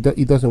think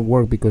it doesn't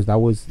work, because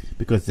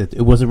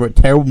it was a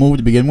terrible movie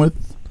to begin with.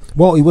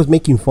 Well, it was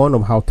making fun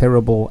of how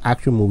terrible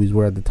action movies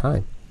were at the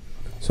time.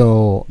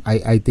 So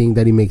I think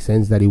that it makes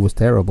sense that it was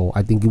terrible.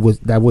 I think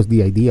that was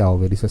the idea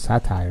of it. It's a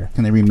satire.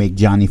 Can they remake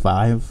Johnny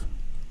Five?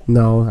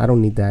 No, I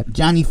don't need that.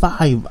 Johnny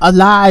Five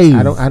alive.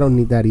 I don't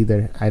need that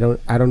either. I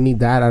don't need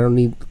that. I don't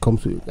need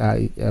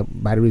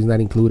batteries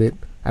not included.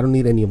 I don't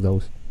need any of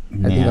those.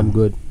 I think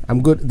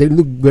I'm good. They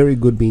look very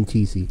good being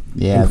cheesy.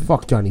 Yeah. And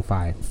fuck Johnny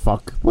Five.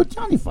 Fuck. What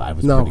Johnny Five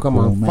was No, come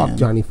cool, on. man. Fuck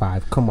Johnny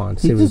Five. Come on.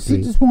 Seriously.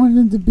 He just wanted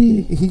him to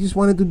be. He just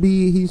wanted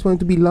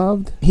to be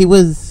loved. He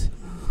was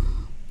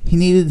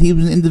an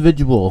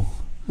individual.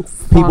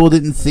 People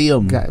didn't see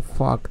him. God,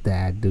 fuck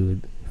that,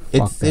 dude.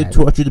 It's a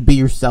torture to be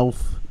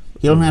yourself.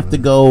 You don't have to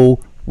go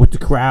with the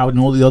crowd and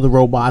all the other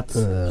robots.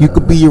 You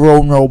could be your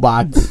own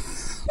robot.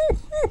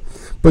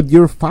 But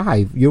you're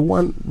 5. You're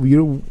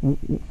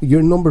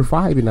number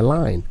 5 in a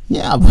line.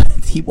 Yeah, but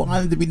he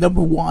wanted to be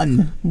number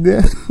 1.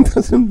 That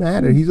doesn't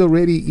matter. He's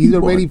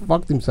already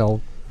fucked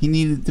himself. He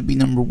needed to be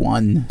number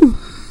 1.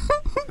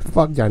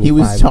 Fuck Johnny. He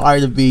was 5.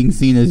 tired of being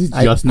seen as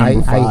just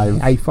number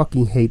 5. I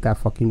fucking hate that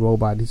fucking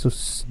robot. He's so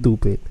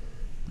stupid.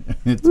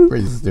 It's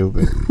pretty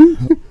stupid.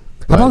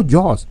 How about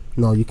Jaws?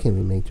 No, you can't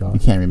remake Jaws. You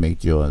can't remake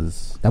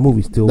Jaws. That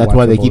movie's still. That's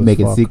why they keep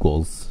making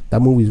sequels.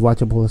 That movie's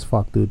watchable as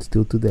fuck, dude.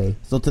 Still today.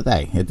 Still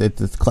today,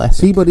 it's classic.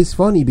 See, but it's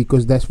funny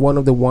because that's one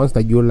of the ones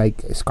that you're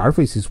like,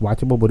 Scarface is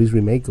watchable, but it's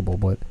remakeable.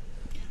 But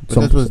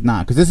this was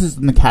not, because this is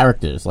in the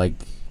characters. Like,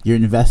 you're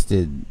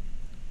invested.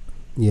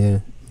 Yeah.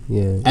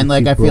 And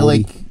like, I feel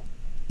like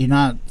you're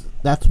not.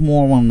 That's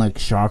more when like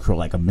sharks are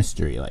like a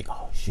mystery. Like,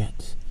 oh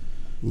shit,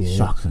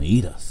 sharks gonna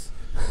eat us.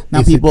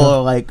 Now people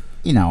are like,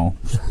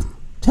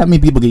 how many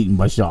people get eaten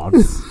by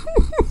sharks?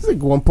 It's like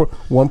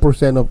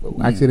 1%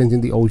 of accidents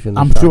in the ocean.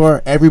 I'm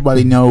sure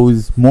everybody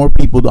knows more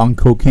people on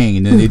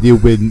cocaine than they do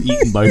being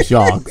eaten by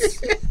sharks.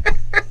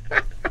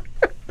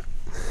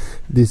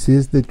 This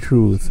is the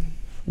truth,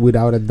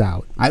 without a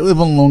doubt. I live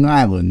on Long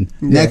Island,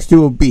 next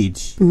to a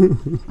beach.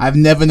 I've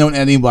never known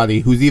anybody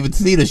who's even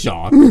seen a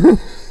shark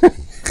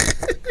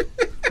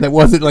that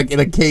wasn't like in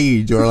a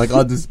cage or like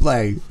on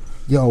display.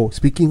 Yo,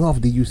 speaking of,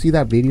 did you see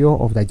that video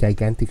of that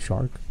gigantic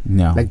shark?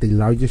 No. Like the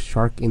largest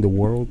shark in the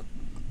world.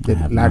 The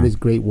largest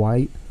great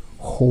white.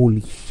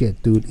 Holy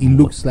shit, dude. It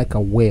looks like a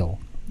whale.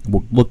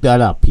 Look that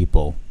up,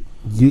 people.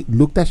 You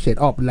look that shit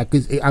up. Like,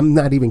 I'm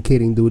not even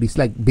kidding, dude. It's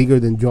like bigger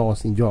than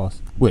Jaws in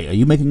Jaws. Wait, are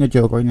you making a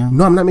joke right now?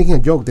 No, I'm not making a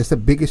joke. That's the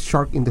biggest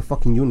shark in the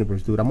fucking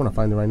universe, dude. I'm gonna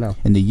find it right now.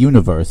 In the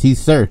universe. He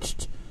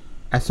searched.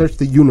 I searched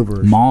the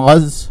universe.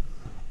 Mars.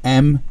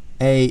 M-A-R-S.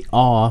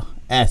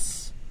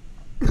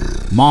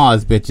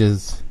 Mars,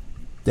 bitches.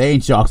 They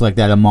ain't sharks like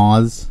that on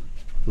Mars.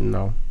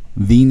 No.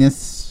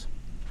 Venus.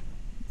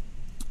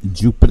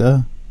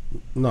 Jupiter.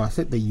 No, I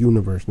said the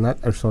universe, not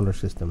our solar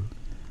system.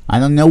 I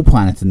don't know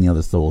planets in the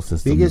other solar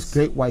systems. Biggest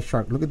great white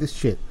shark. Look at this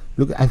shit.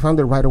 Look, I found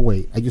it right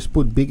away. I just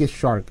put biggest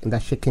shark, and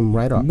that shit came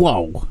right up.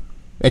 Whoa.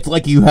 It's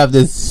like you have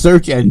this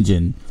search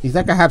engine. It's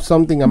like I have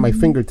something at my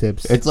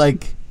fingertips. It's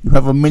like you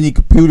have a mini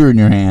computer in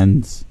your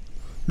hands.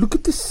 Look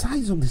at the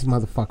size of this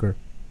motherfucker.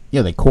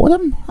 Yeah, they caught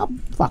him?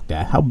 Fuck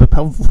that. How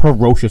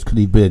ferocious could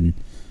he have been?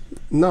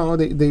 No,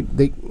 they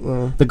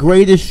The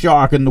greatest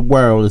shark in the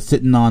world is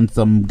sitting on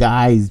some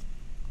guy's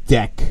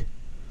deck.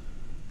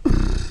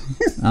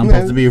 I'm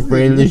supposed to be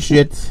afraid of this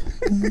shit.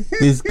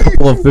 These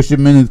couple of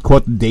fishermen have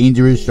caught the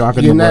dangerous shark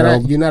in the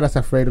world. You're not as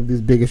afraid of this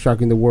biggest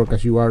shark in the world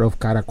as you are of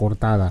Cara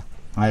Cortada.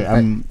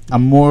 I'm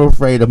more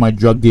afraid of my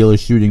drug dealer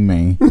shooting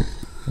me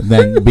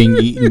than being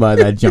eaten by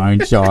that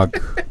giant shark.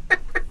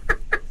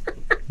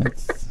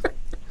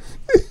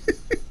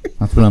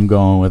 That's what I'm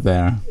going with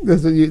there.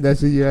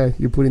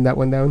 You're putting that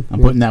one down?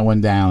 I'm putting that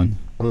one down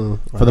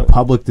for the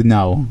public to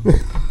know.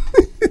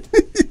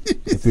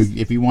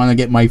 If you want to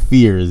get my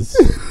fears,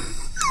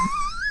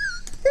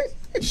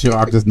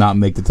 shark does not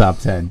make the top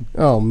 10.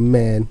 Oh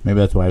man, maybe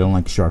that's why I don't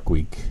like Shark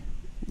Week.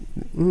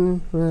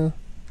 Well,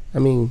 I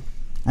mean,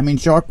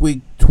 Shark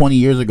Week 20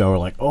 years ago were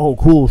like, oh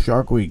cool,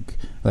 Shark Week,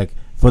 like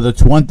for the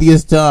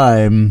 20th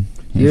time.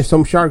 Here's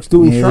some sharks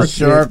doing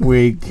Shark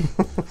Week.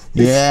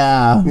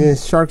 Yeah.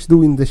 Yes, sharks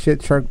doing the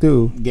shit shark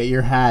do. Get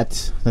your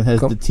hat that has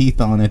the teeth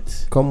on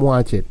it. Come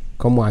watch it.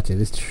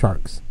 It's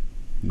sharks.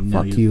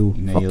 Fuck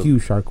you,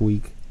 Shark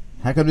Week.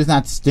 How come there's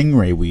not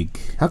Stingray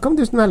Week? How come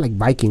there's not like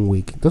Viking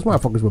Week? Those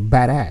motherfuckers were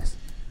badass.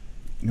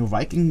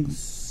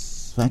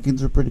 Vikings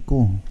are pretty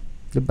cool.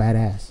 They're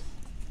badass.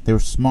 They were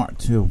smart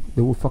too.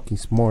 They were fucking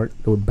smart.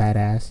 They were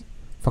badass.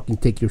 Fucking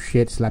take your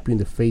shit, slap you in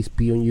the face,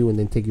 pee on you, and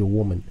then take your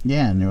woman.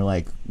 Yeah, and they were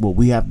like, well,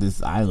 we have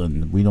this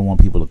island. We don't want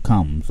people to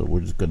come, so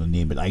we're just going to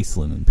name it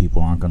Iceland, and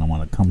people aren't going to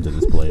want to come to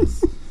this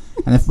place.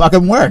 And it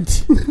fucking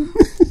worked.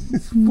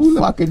 It's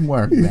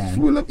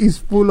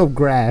full of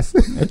grass.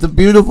 It's a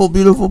beautiful,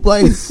 beautiful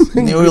place.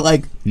 And they were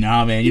like,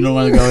 nah, man, you don't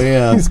want to go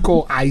here. It's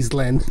called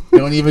Iceland.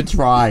 Don't even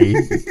try.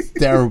 It's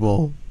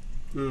terrible.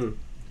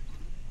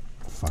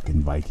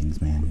 Fucking Vikings,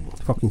 man.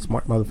 Fucking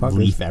smart motherfuckers.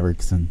 Leif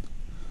Erikson.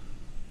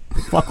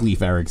 Fuck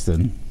Leif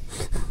Erikson.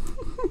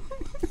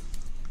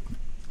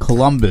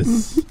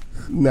 Columbus.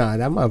 Nah,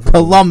 that motherfucker.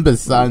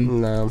 Columbus,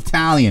 son. No.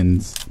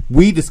 Italians.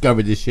 We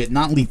discovered this shit,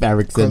 not Leif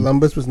Erikson.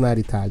 Columbus was not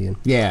Italian.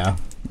 Yeah.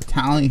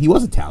 Italian. He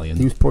was Italian.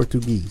 He was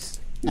Portuguese.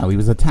 No, he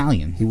was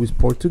Italian. He was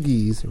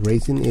Portuguese,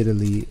 raised in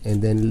Italy,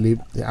 and then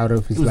lived out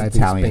of his life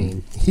Italian.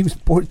 in Spain. He was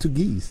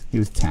Portuguese. He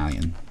was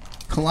Italian.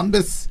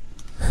 Columbus.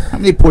 How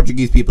many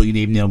Portuguese people you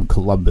named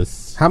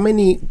Columbus? How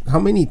many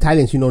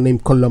Italians you know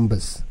named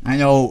Columbus? I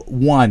know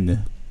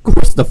one.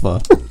 Christopher.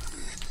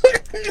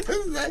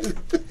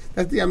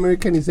 That's the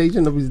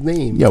Americanization of his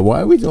name. Yeah,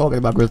 why are we talking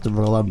about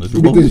Christopher Columbus?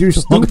 Because you're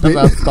talking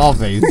about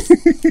Scarface.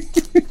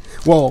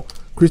 Well,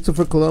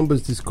 Christopher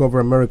Columbus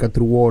discovered America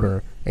through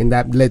water, and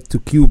that led to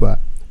Cuba,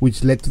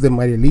 which led to the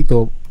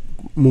Marielito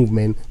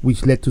movement,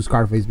 which led to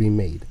Scarface being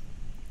made.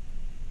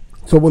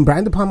 So when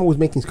Brian De Palma was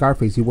making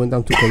Scarface, he went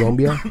down to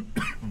Colombia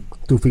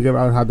to figure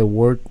out how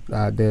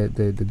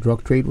the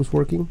drug trade was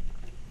working,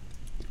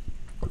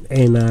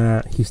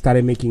 and he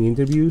started making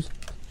interviews.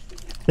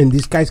 And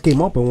these guys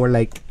came up and were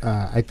like,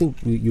 I think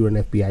you're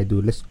an FBI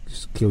dude. Let's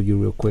just kill you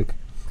real quick.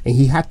 And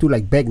he had to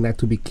like beg not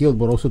to be killed,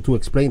 but also to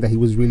explain that he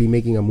was really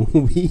making a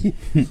movie.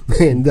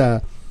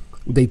 And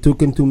they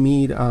took him to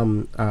meet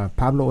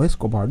Pablo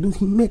Escobar. Dude,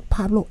 he met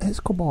Pablo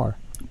Escobar.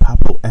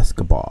 Pablo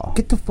Escobar.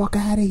 Get the fuck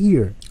out of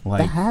here.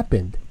 That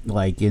happened.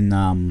 Like in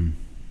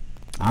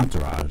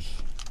Entourage.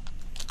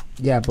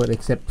 Yeah, but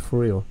except for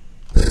real.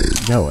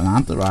 No, in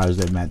Entourage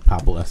they met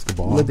Pablo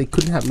Escobar. But they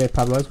couldn't have met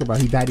Pablo Escobar.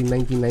 He died in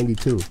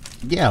 1992.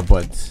 Yeah,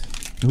 but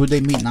who would they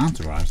meet in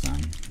Entourage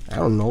then? I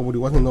don't know, but he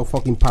wasn't no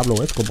fucking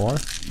Pablo Escobar.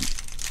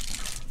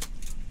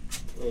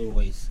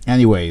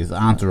 Anyways,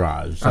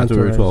 Entourage. That's what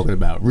we were talking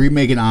about.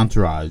 Remaking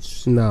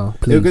Entourage. No,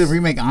 please. They were going to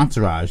remake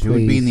Entourage. Who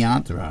would be in the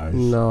Entourage?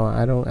 No,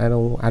 I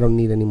don't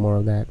need any more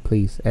of that.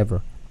 Please,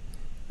 ever.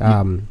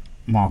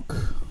 Mark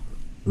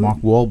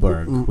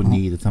Wahlberg would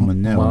need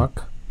someone new.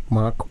 Mark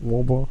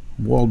Wahlberg.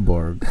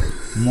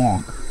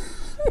 Mark.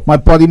 My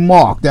buddy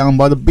Mark down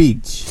by the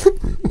beach.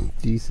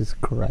 Jesus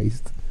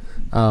Christ.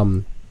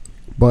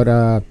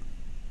 But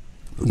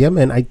yeah,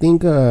 man. I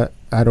think out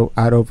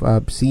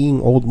of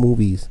seeing old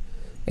movies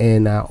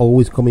and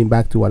always coming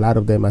back to a lot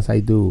of them as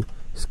I do,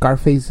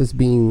 Scarface has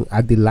been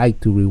a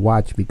delight to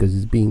rewatch because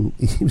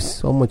it's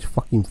so much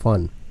fucking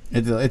fun.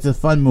 It's a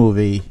fun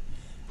movie.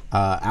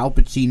 Al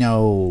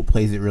Pacino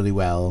plays it really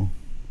well.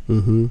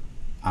 Mm-hmm.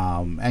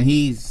 And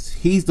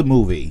he's the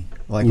movie.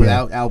 Like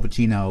without Al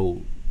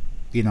Pacino,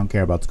 you don't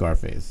care about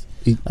Scarface.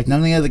 Like none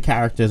of the other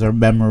characters are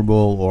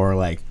memorable or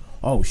like,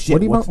 oh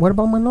shit. What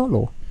about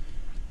Manolo?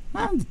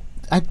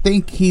 I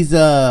think he's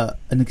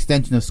an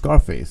extension of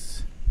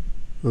Scarface.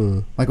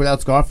 Like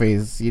without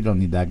Scarface, you don't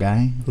need that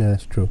guy. Yeah,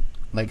 that's true.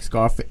 Like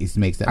Scarface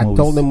makes that. I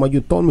told him what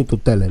you told me to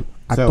tell him.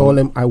 I told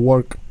him I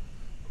work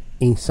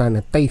in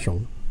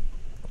sanitation.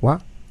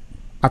 What?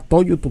 I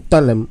told you to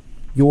tell him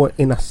you were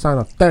in a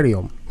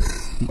sanitarium.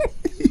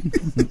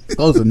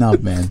 Close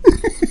enough, man.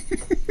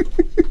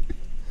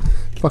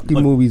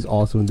 Fucking movie's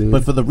awesome, dude.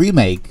 But for the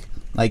remake,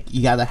 Like,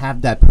 you gotta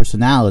have that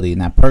personality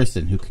and that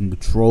person who can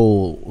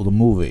control the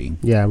movie.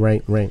 Yeah,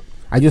 right.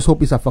 I just hope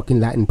he's a fucking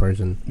Latin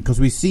person. Because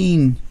we've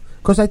seen...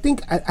 Because I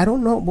think, I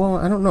don't know, well,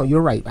 I don't know,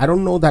 you're right. I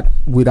don't know that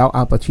without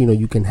Al Pacino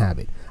you can have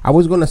it. I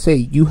was going to say,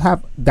 you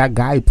have that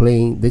guy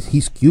playing this,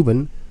 he's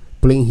Cuban,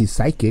 playing his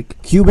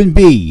psychic. Cuban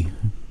B.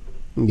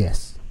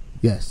 Yes,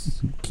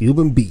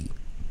 Cuban B.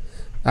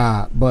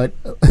 But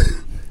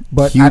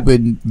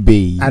Cuban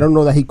B. I don't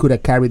know that he could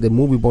have carried the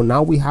movie, but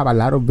now we have a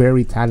lot of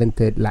very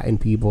talented Latin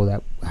people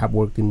that have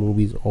worked in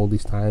movies all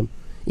this time,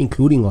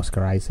 including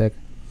Oscar Isaac,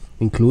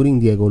 including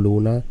Diego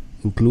Luna,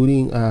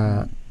 including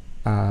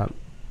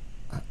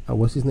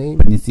what's his name?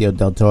 Benicio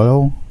del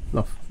Toro.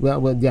 No,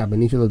 well, yeah,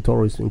 Benicio del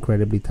Toro is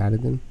incredibly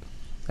talented.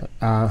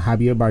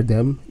 Javier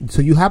Bardem.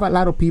 So you have a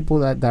lot of people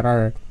that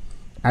are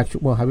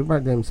actually. Well, Javier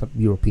Bardem's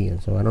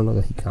European, so I don't know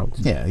that he counts.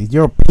 Yeah, he's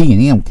European.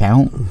 He don't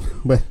count.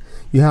 But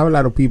you have a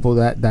lot of people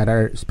that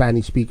are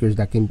Spanish speakers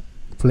that can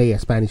play a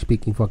Spanish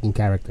speaking fucking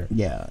character.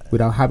 Yeah,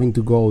 without having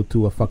to go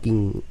to a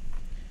fucking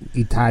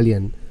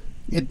Italiano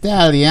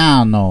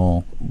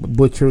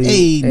butchering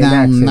an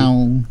accent.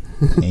 No.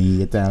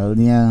 Hey,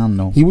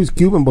 Italiano. He was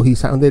Cuban, but he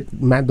sounded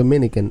mad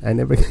Dominican. I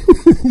never.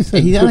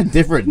 He sounded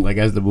different, like,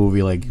 as the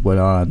movie went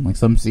on. Like,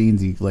 some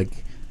scenes, he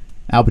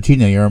Al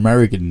Pacino, you're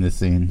American in this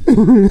scene.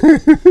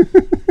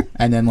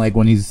 And then,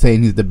 when he's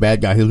saying he's the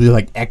bad guy, he'll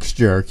be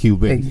extra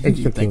Cuban.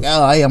 Extra Cuban.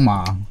 I am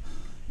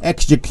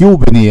extra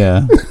Cuban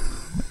here.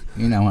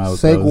 You know how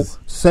it goes.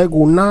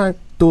 Según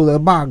to the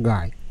bad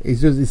guy.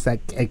 It's just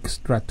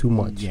extra too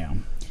much. Yeah.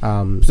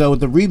 So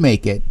to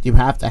remake it, you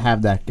have to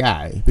have that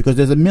guy, because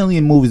there's a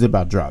million movies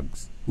about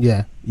drugs.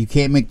 Yeah. You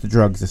can't make the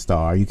drugs a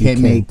star. You can't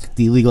make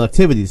the illegal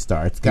activities a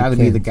star. It's got to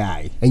be the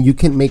guy. And you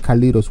can't make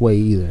Carlitos Way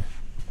either.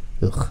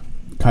 Ugh.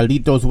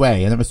 Carlitos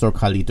Way. I never saw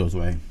Carlitos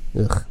Way.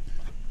 Ugh.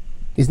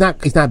 It's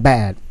not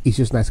bad. It's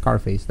just not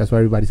Scarface. That's what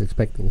everybody's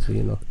expecting.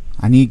 So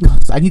I need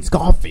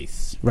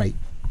Scarface. Right.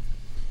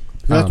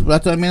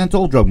 That's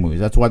all drug movies.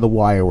 That's why The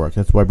Wire works.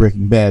 That's why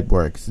Breaking Bad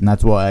works, and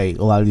that's why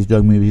a lot of these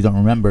drug movies you don't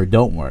remember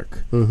don't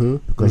work,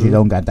 because you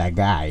don't got that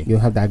guy. You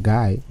don't have that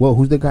guy. Well,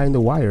 who's the guy in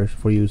The Wire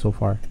for you so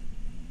far?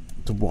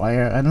 The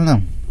Wire, I don't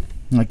know.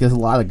 There's a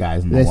lot of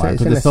guys in The Wire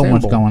because there's so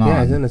much going on.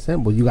 Yeah, it's an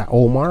ensemble. You got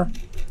Omar.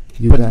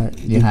 You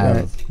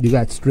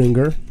got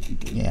Stringer.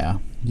 Yeah,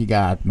 you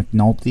got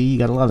McNulty. You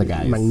got a lot of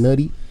guys.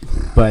 McNutty.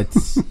 But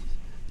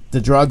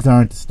the drugs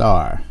aren't the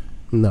star.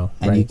 No,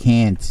 and you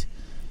can't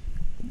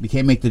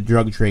make the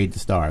drug trade the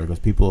star, because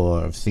people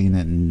have seen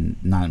it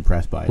and not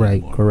impressed by it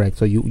anymore. Correct.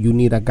 So you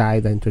need a guy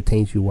that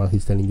entertains you while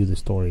he's telling you the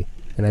story,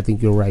 and I think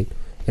you're right.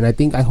 And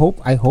I hope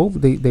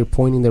they're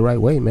pointing the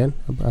right way, man.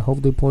 I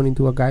hope they're pointing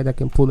to a guy that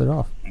can pull it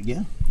off.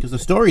 Yeah, because the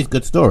story's a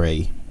good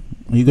story.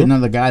 You get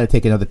another guy to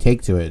take another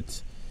take to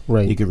it.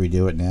 Right. You could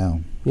redo it now.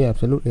 Yeah,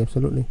 absolutely.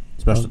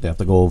 Especially if they have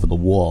to go over the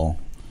wall.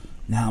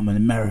 Now I'm in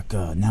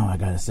America. Now I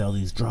gotta sell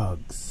these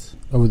drugs.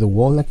 Over the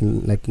wall, like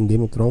in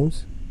Game of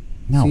Thrones.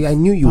 No, see, I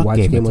knew you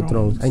watched Game of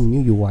Thrones. I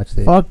knew you watched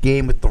it. Fuck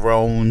Game of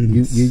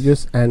Thrones. You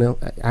just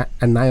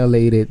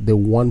annihilated the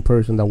one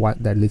person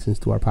that listens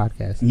to our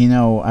podcast.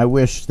 I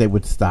wish they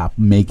would stop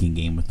making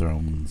Game of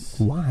Thrones.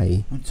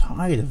 Why? I'm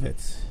tired of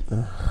it.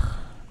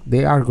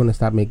 They are going to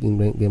stop making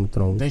Game of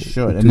Thrones. They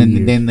should. And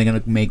then they're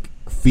going to make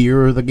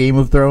Fear the Game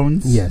of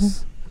Thrones?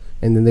 Yes.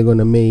 And then they're going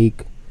to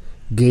make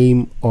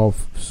Game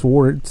of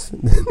Swords.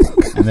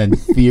 And then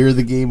Fear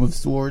the Game of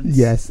Swords?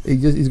 Yes.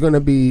 It's going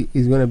to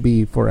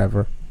be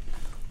forever.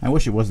 I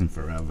wish it wasn't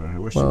forever. I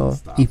wish it would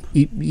stop. If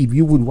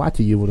you would watch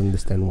it, you would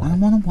understand why. I don't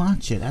want to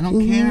watch it. I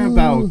don't care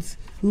about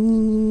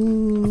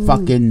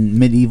fucking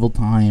medieval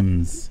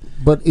times.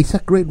 But it's a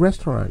great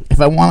restaurant.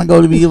 If I want to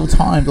go to medieval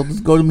times, I'll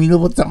just go to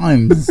medieval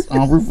times.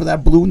 I'll root for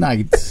that Blue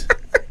Knight.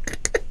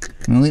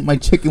 And I'll eat my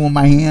chicken with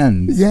my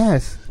hands.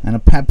 Yes. And a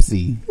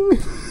Pepsi.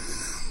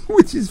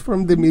 Which is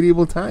from the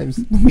medieval times.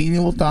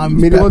 Medieval time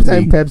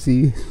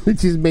Pepsi,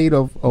 which is made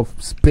of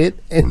spit,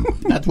 and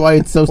that's why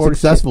it's so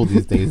successful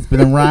these days. It's been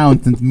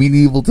around since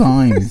medieval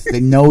times. They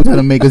know how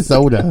to make a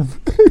soda.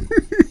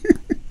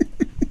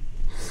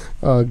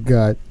 Oh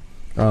God.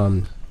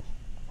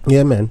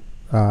 Yeah, man.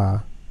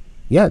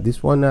 Yeah,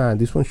 this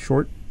one's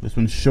short. This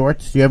one's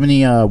short. Do you have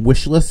any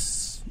wish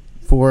lists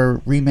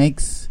for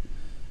remakes?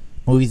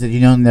 Movies that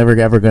you know never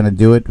ever gonna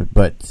do it,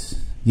 but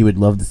you would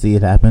love to see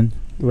it happen?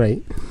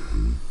 Right.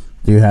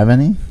 Do you have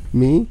any?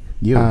 Me?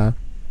 You.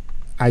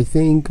 I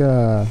think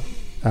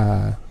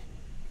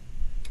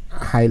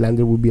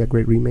Highlander would be a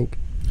great remake.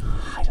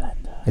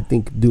 Highlander. I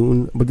think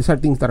Dune, but these are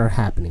things that are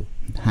happening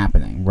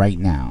right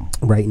now.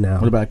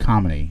 What about a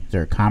comedy? Is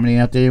there a comedy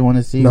out there you want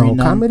to see? No,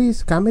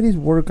 comedies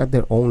work at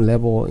their own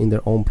level, in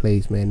their own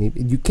place, man.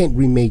 You can't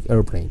remake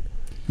Airplane.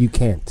 You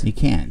can't.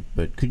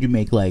 But could you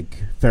make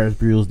Ferris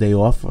Bueller's Day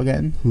Off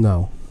again?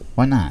 No.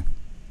 Why not?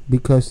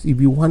 Because if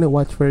you want to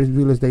watch Ferris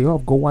Bueller's Day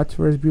Off, go watch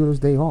Ferris Bueller's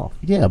Day Off.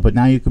 Yeah, but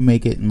now you can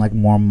make it in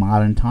more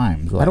modern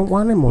times. I don't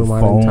want it more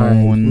modern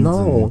times.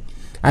 No,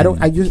 I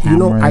don't. I just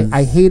cameras.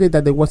 I hated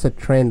that there was a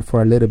trend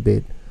for a little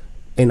bit,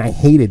 and I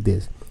hated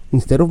this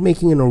instead of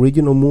making an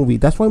original movie,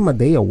 that's why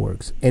Madea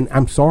works. And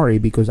I'm sorry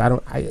because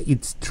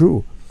it's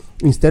true.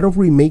 Instead of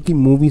remaking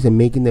movies and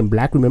making them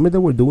black, remember they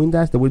were doing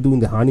that? They were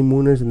doing The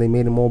Honeymooners and they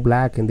made them all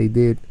black, and they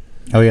did.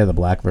 Oh yeah, the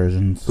black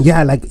versions.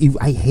 Yeah, like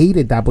I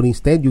hated that, but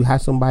instead you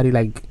have somebody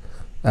like,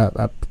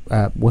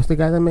 what's the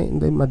guy that made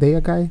the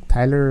Madea guy?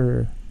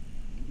 Tyler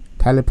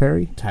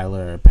Perry.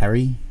 Tyler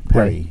Perry.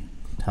 Right.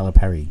 Tyler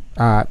Perry.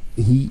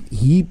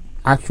 He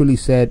actually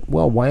said,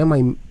 well, why am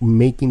I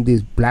making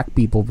this black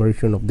people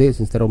version of this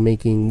instead of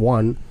making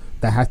one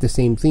that has the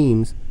same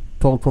themes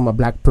told from a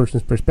black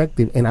person's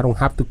perspective, and I don't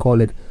have to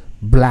call it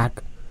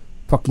black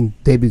fucking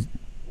David,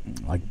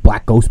 like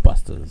Black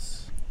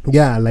Ghostbusters.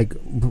 Yeah, like,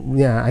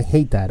 yeah, I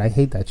hate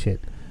that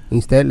shit.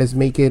 Instead, let's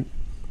make it.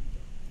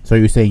 So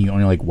you're saying you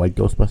only like white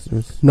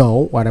Ghostbusters?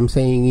 No, what I'm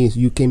saying is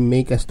you can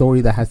make a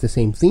story that has the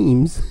same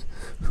themes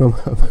from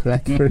a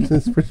black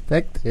person's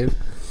perspective,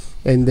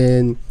 and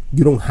then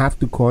you don't have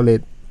to call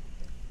it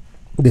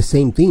the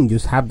same theme.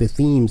 Just have the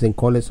themes and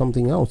call it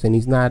something else. And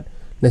it's not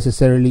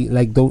necessarily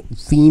like those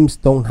themes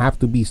don't have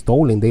to be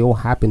stolen. They all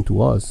happen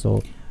to us,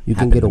 so you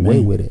can get away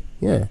with it.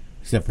 Yeah.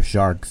 Except for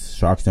sharks.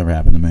 Sharks never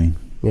happened to me.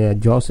 Yeah,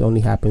 Jaws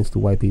only happens to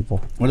white people.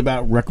 What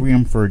about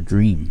Requiem for a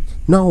Dream?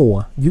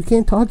 No, you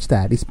can't touch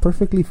that. It's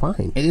perfectly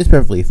fine. It is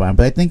perfectly fine,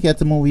 but I think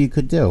that's a movie you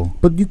could do.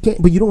 But you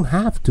can't. But you don't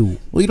have to.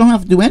 Well, you don't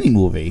have to do any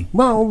movie.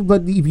 Well,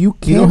 but if you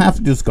can't, you don't have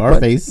to do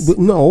Scarface. But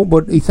no,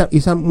 but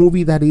it's a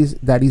movie that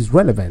is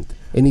relevant,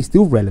 and it's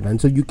still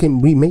relevant, so you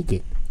can remake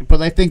it.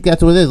 But I think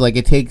that's what it is. Like,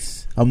 it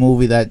takes a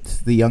movie that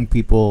the young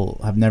people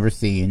have never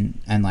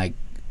seen and like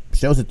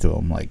shows it to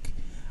them. Like,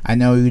 I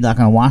know you're not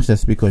going to watch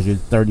this because you're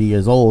 30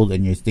 years old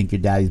and you think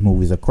your daddy's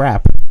movies are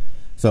crap.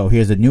 So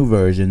here's a new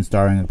version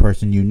starring a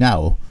person you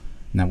know.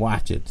 Now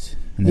watch it.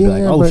 And they'll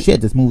be like, oh shit,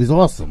 this movie's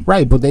awesome.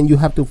 Right, but then you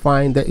have to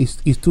find that it's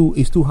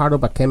too hard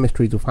of a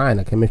chemistry to find.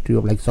 A chemistry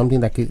of like something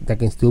that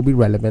can still be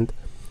relevant,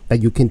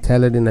 that you can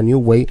tell it in a new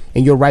way.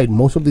 And you're right,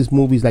 most of these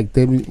movies like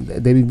David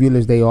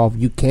Bueller's Day Off,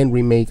 you can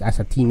remake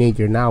as a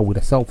teenager now with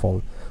a cell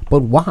phone.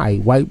 But why?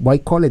 Why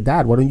call it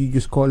that? Why don't you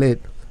just call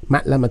it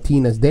Matt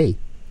LaMartina's Day?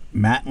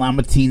 Matt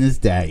LaMartina's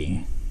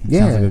Day. Yeah.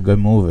 Sounds like a good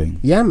movie.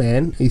 Yeah,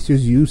 man. It's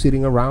just you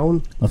sitting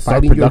around Let's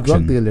fighting your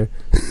drug dealer.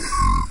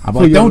 I'm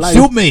like, don't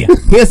shoot me.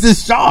 Here's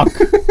this shark.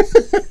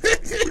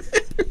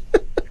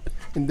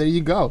 And there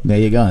you go. There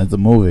you go. It's a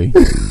movie.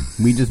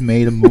 We just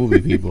made a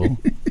movie, people.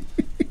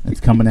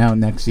 It's coming out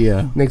next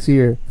year. Next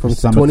year from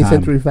 20th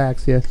Century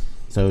Facts, yeah.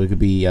 So it could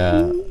be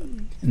in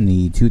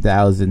the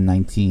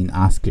 2019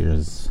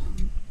 Oscars.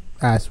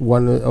 As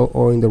one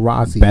or in the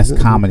Razzies. Best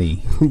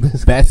comedy.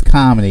 Best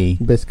comedy.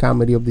 Best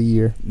comedy of the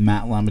year.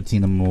 Matt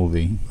LaMartina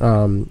movie.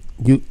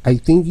 I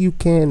think you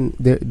can.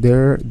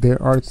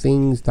 There are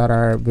things that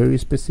are very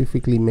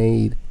specifically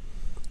made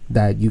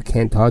that you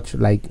can't touch.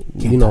 Like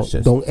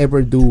don't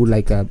ever do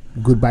like a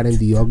Good, Bad, and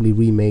the Ugly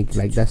remake.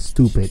 Like that's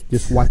stupid.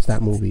 Just watch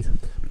that movie.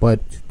 But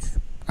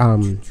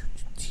can't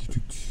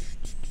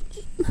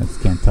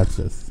touch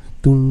this.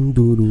 Dun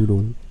dun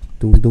dun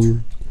dun dun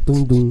dun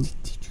dun dun.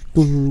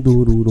 Dun,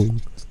 dun, dun,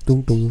 dun,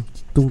 dun, dun,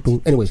 dun,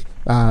 dun. Anyways,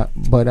 yeah,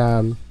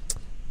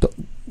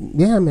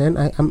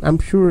 man. I'm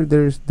sure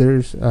there's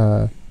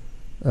I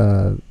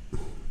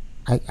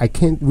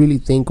can't really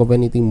think of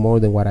anything more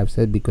than what I've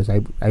said because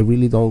I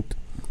really don't.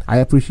 I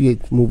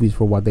appreciate movies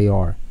for what they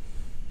are.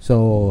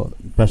 So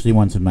especially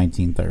ones from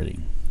 1930.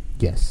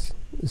 Yes.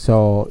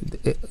 So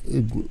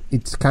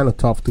it's kind of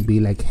tough to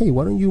be like, hey,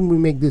 why don't you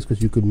remake this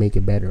because you could make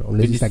it better?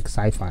 Unless it's like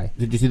sci-fi.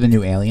 Did you see the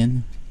new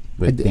Alien?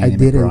 I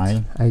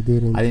didn't. I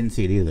didn't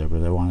see it either,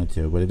 but I wanted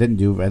to. But it didn't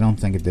do. I don't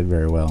think it did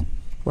very well.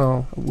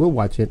 Well, we'll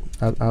watch it.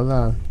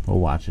 We'll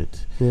watch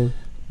it. Yeah.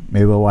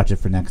 Maybe we'll watch it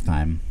for next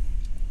time.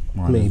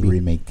 We're on this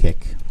remake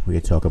kick. We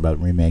could talk about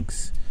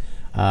remakes.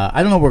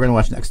 I don't know what we're gonna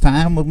watch next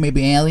time.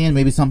 Maybe Alien.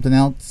 Maybe something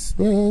else.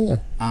 Yeah.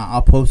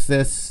 I'll post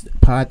this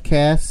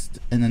podcast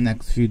in the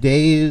next few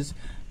days.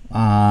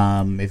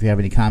 If you have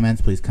any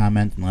comments, please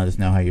comment and let us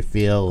know how you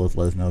feel.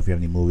 Let us know if you have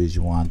any movies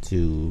you want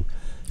to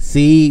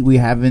see. We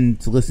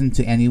haven't listened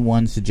to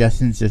anyone's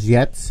suggestions just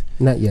yet.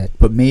 Not yet.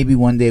 But maybe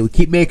one day we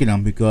keep making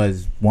them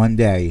because one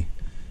day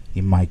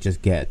you might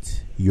just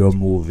get your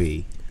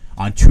movie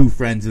on True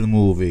Friends of the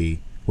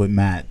Movie with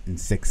Matt and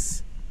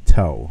Six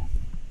Toe.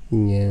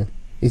 Yeah.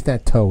 It's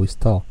not toe, it's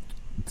toe.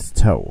 It's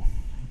toe.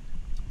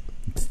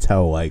 It's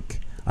toe like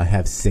I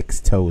have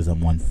 6 toes on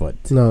one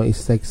foot. No,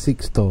 it's like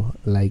six toe,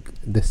 like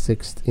the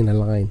sixth in a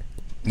line.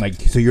 Like,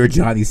 so you're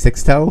Johnny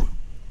Six Toe?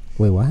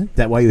 Wait, what? Is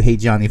that why you hate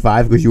Johnny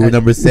 5? Because you were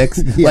number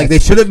 6? Yes. Like, they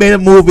should have made a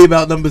movie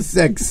about number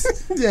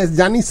 6. Yes,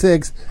 Johnny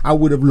 6, I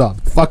would have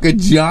loved. Fucking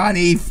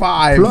Johnny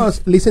 5.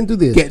 Plus, listen to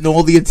this. Getting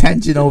all the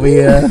attention over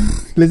here.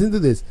 Listen to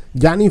this.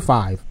 Johnny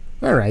 5.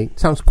 All right,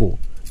 sounds cool.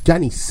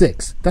 Johnny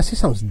 6. That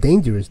just sounds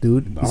dangerous,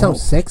 dude. It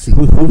sounds sexy.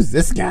 Who's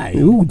this guy?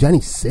 Ooh,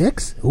 Johnny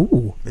 6?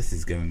 Ooh. This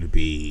is going to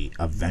be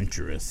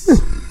adventurous.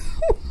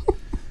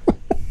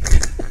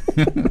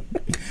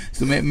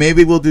 So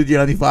maybe we'll do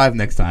Johnny 5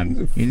 next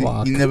time. You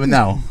never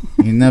know.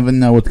 You never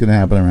know what's going to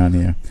happen around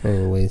here.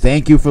 Anyways.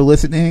 Thank you for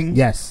listening.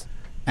 Yes.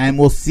 And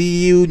we'll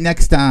see you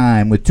next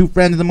time with two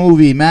friends of the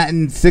movie, Matt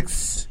and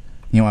Six.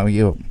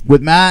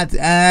 With Matt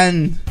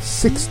and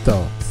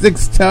Sixto.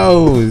 Six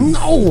Toes.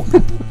 No.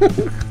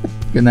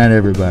 Good night,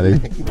 everybody.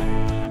 Two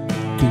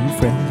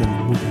friends in the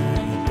movie.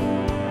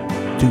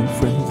 Two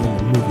friends in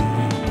the movie.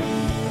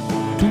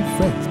 Two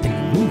friends in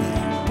the movie.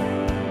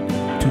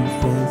 Two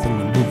friends in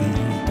the movie.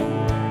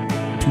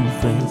 Two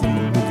friends in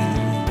the movie.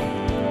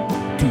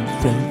 Two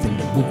friends in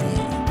the movie.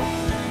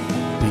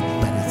 With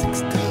Matt and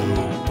Sixto.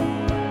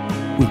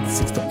 With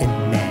Sixto and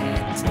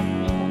Matt.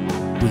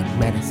 With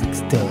Matt and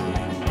Sixto.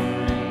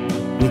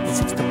 With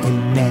Sixto and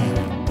Matt.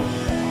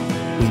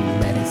 With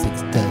Matt and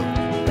Sixto.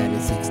 Matt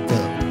and Sixto.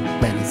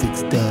 Matt and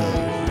Sixto.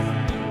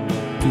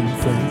 Two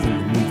friends in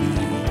the movie.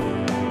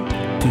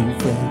 Two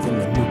friends in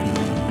the movie.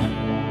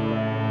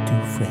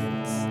 Two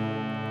friends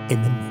in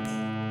the movie.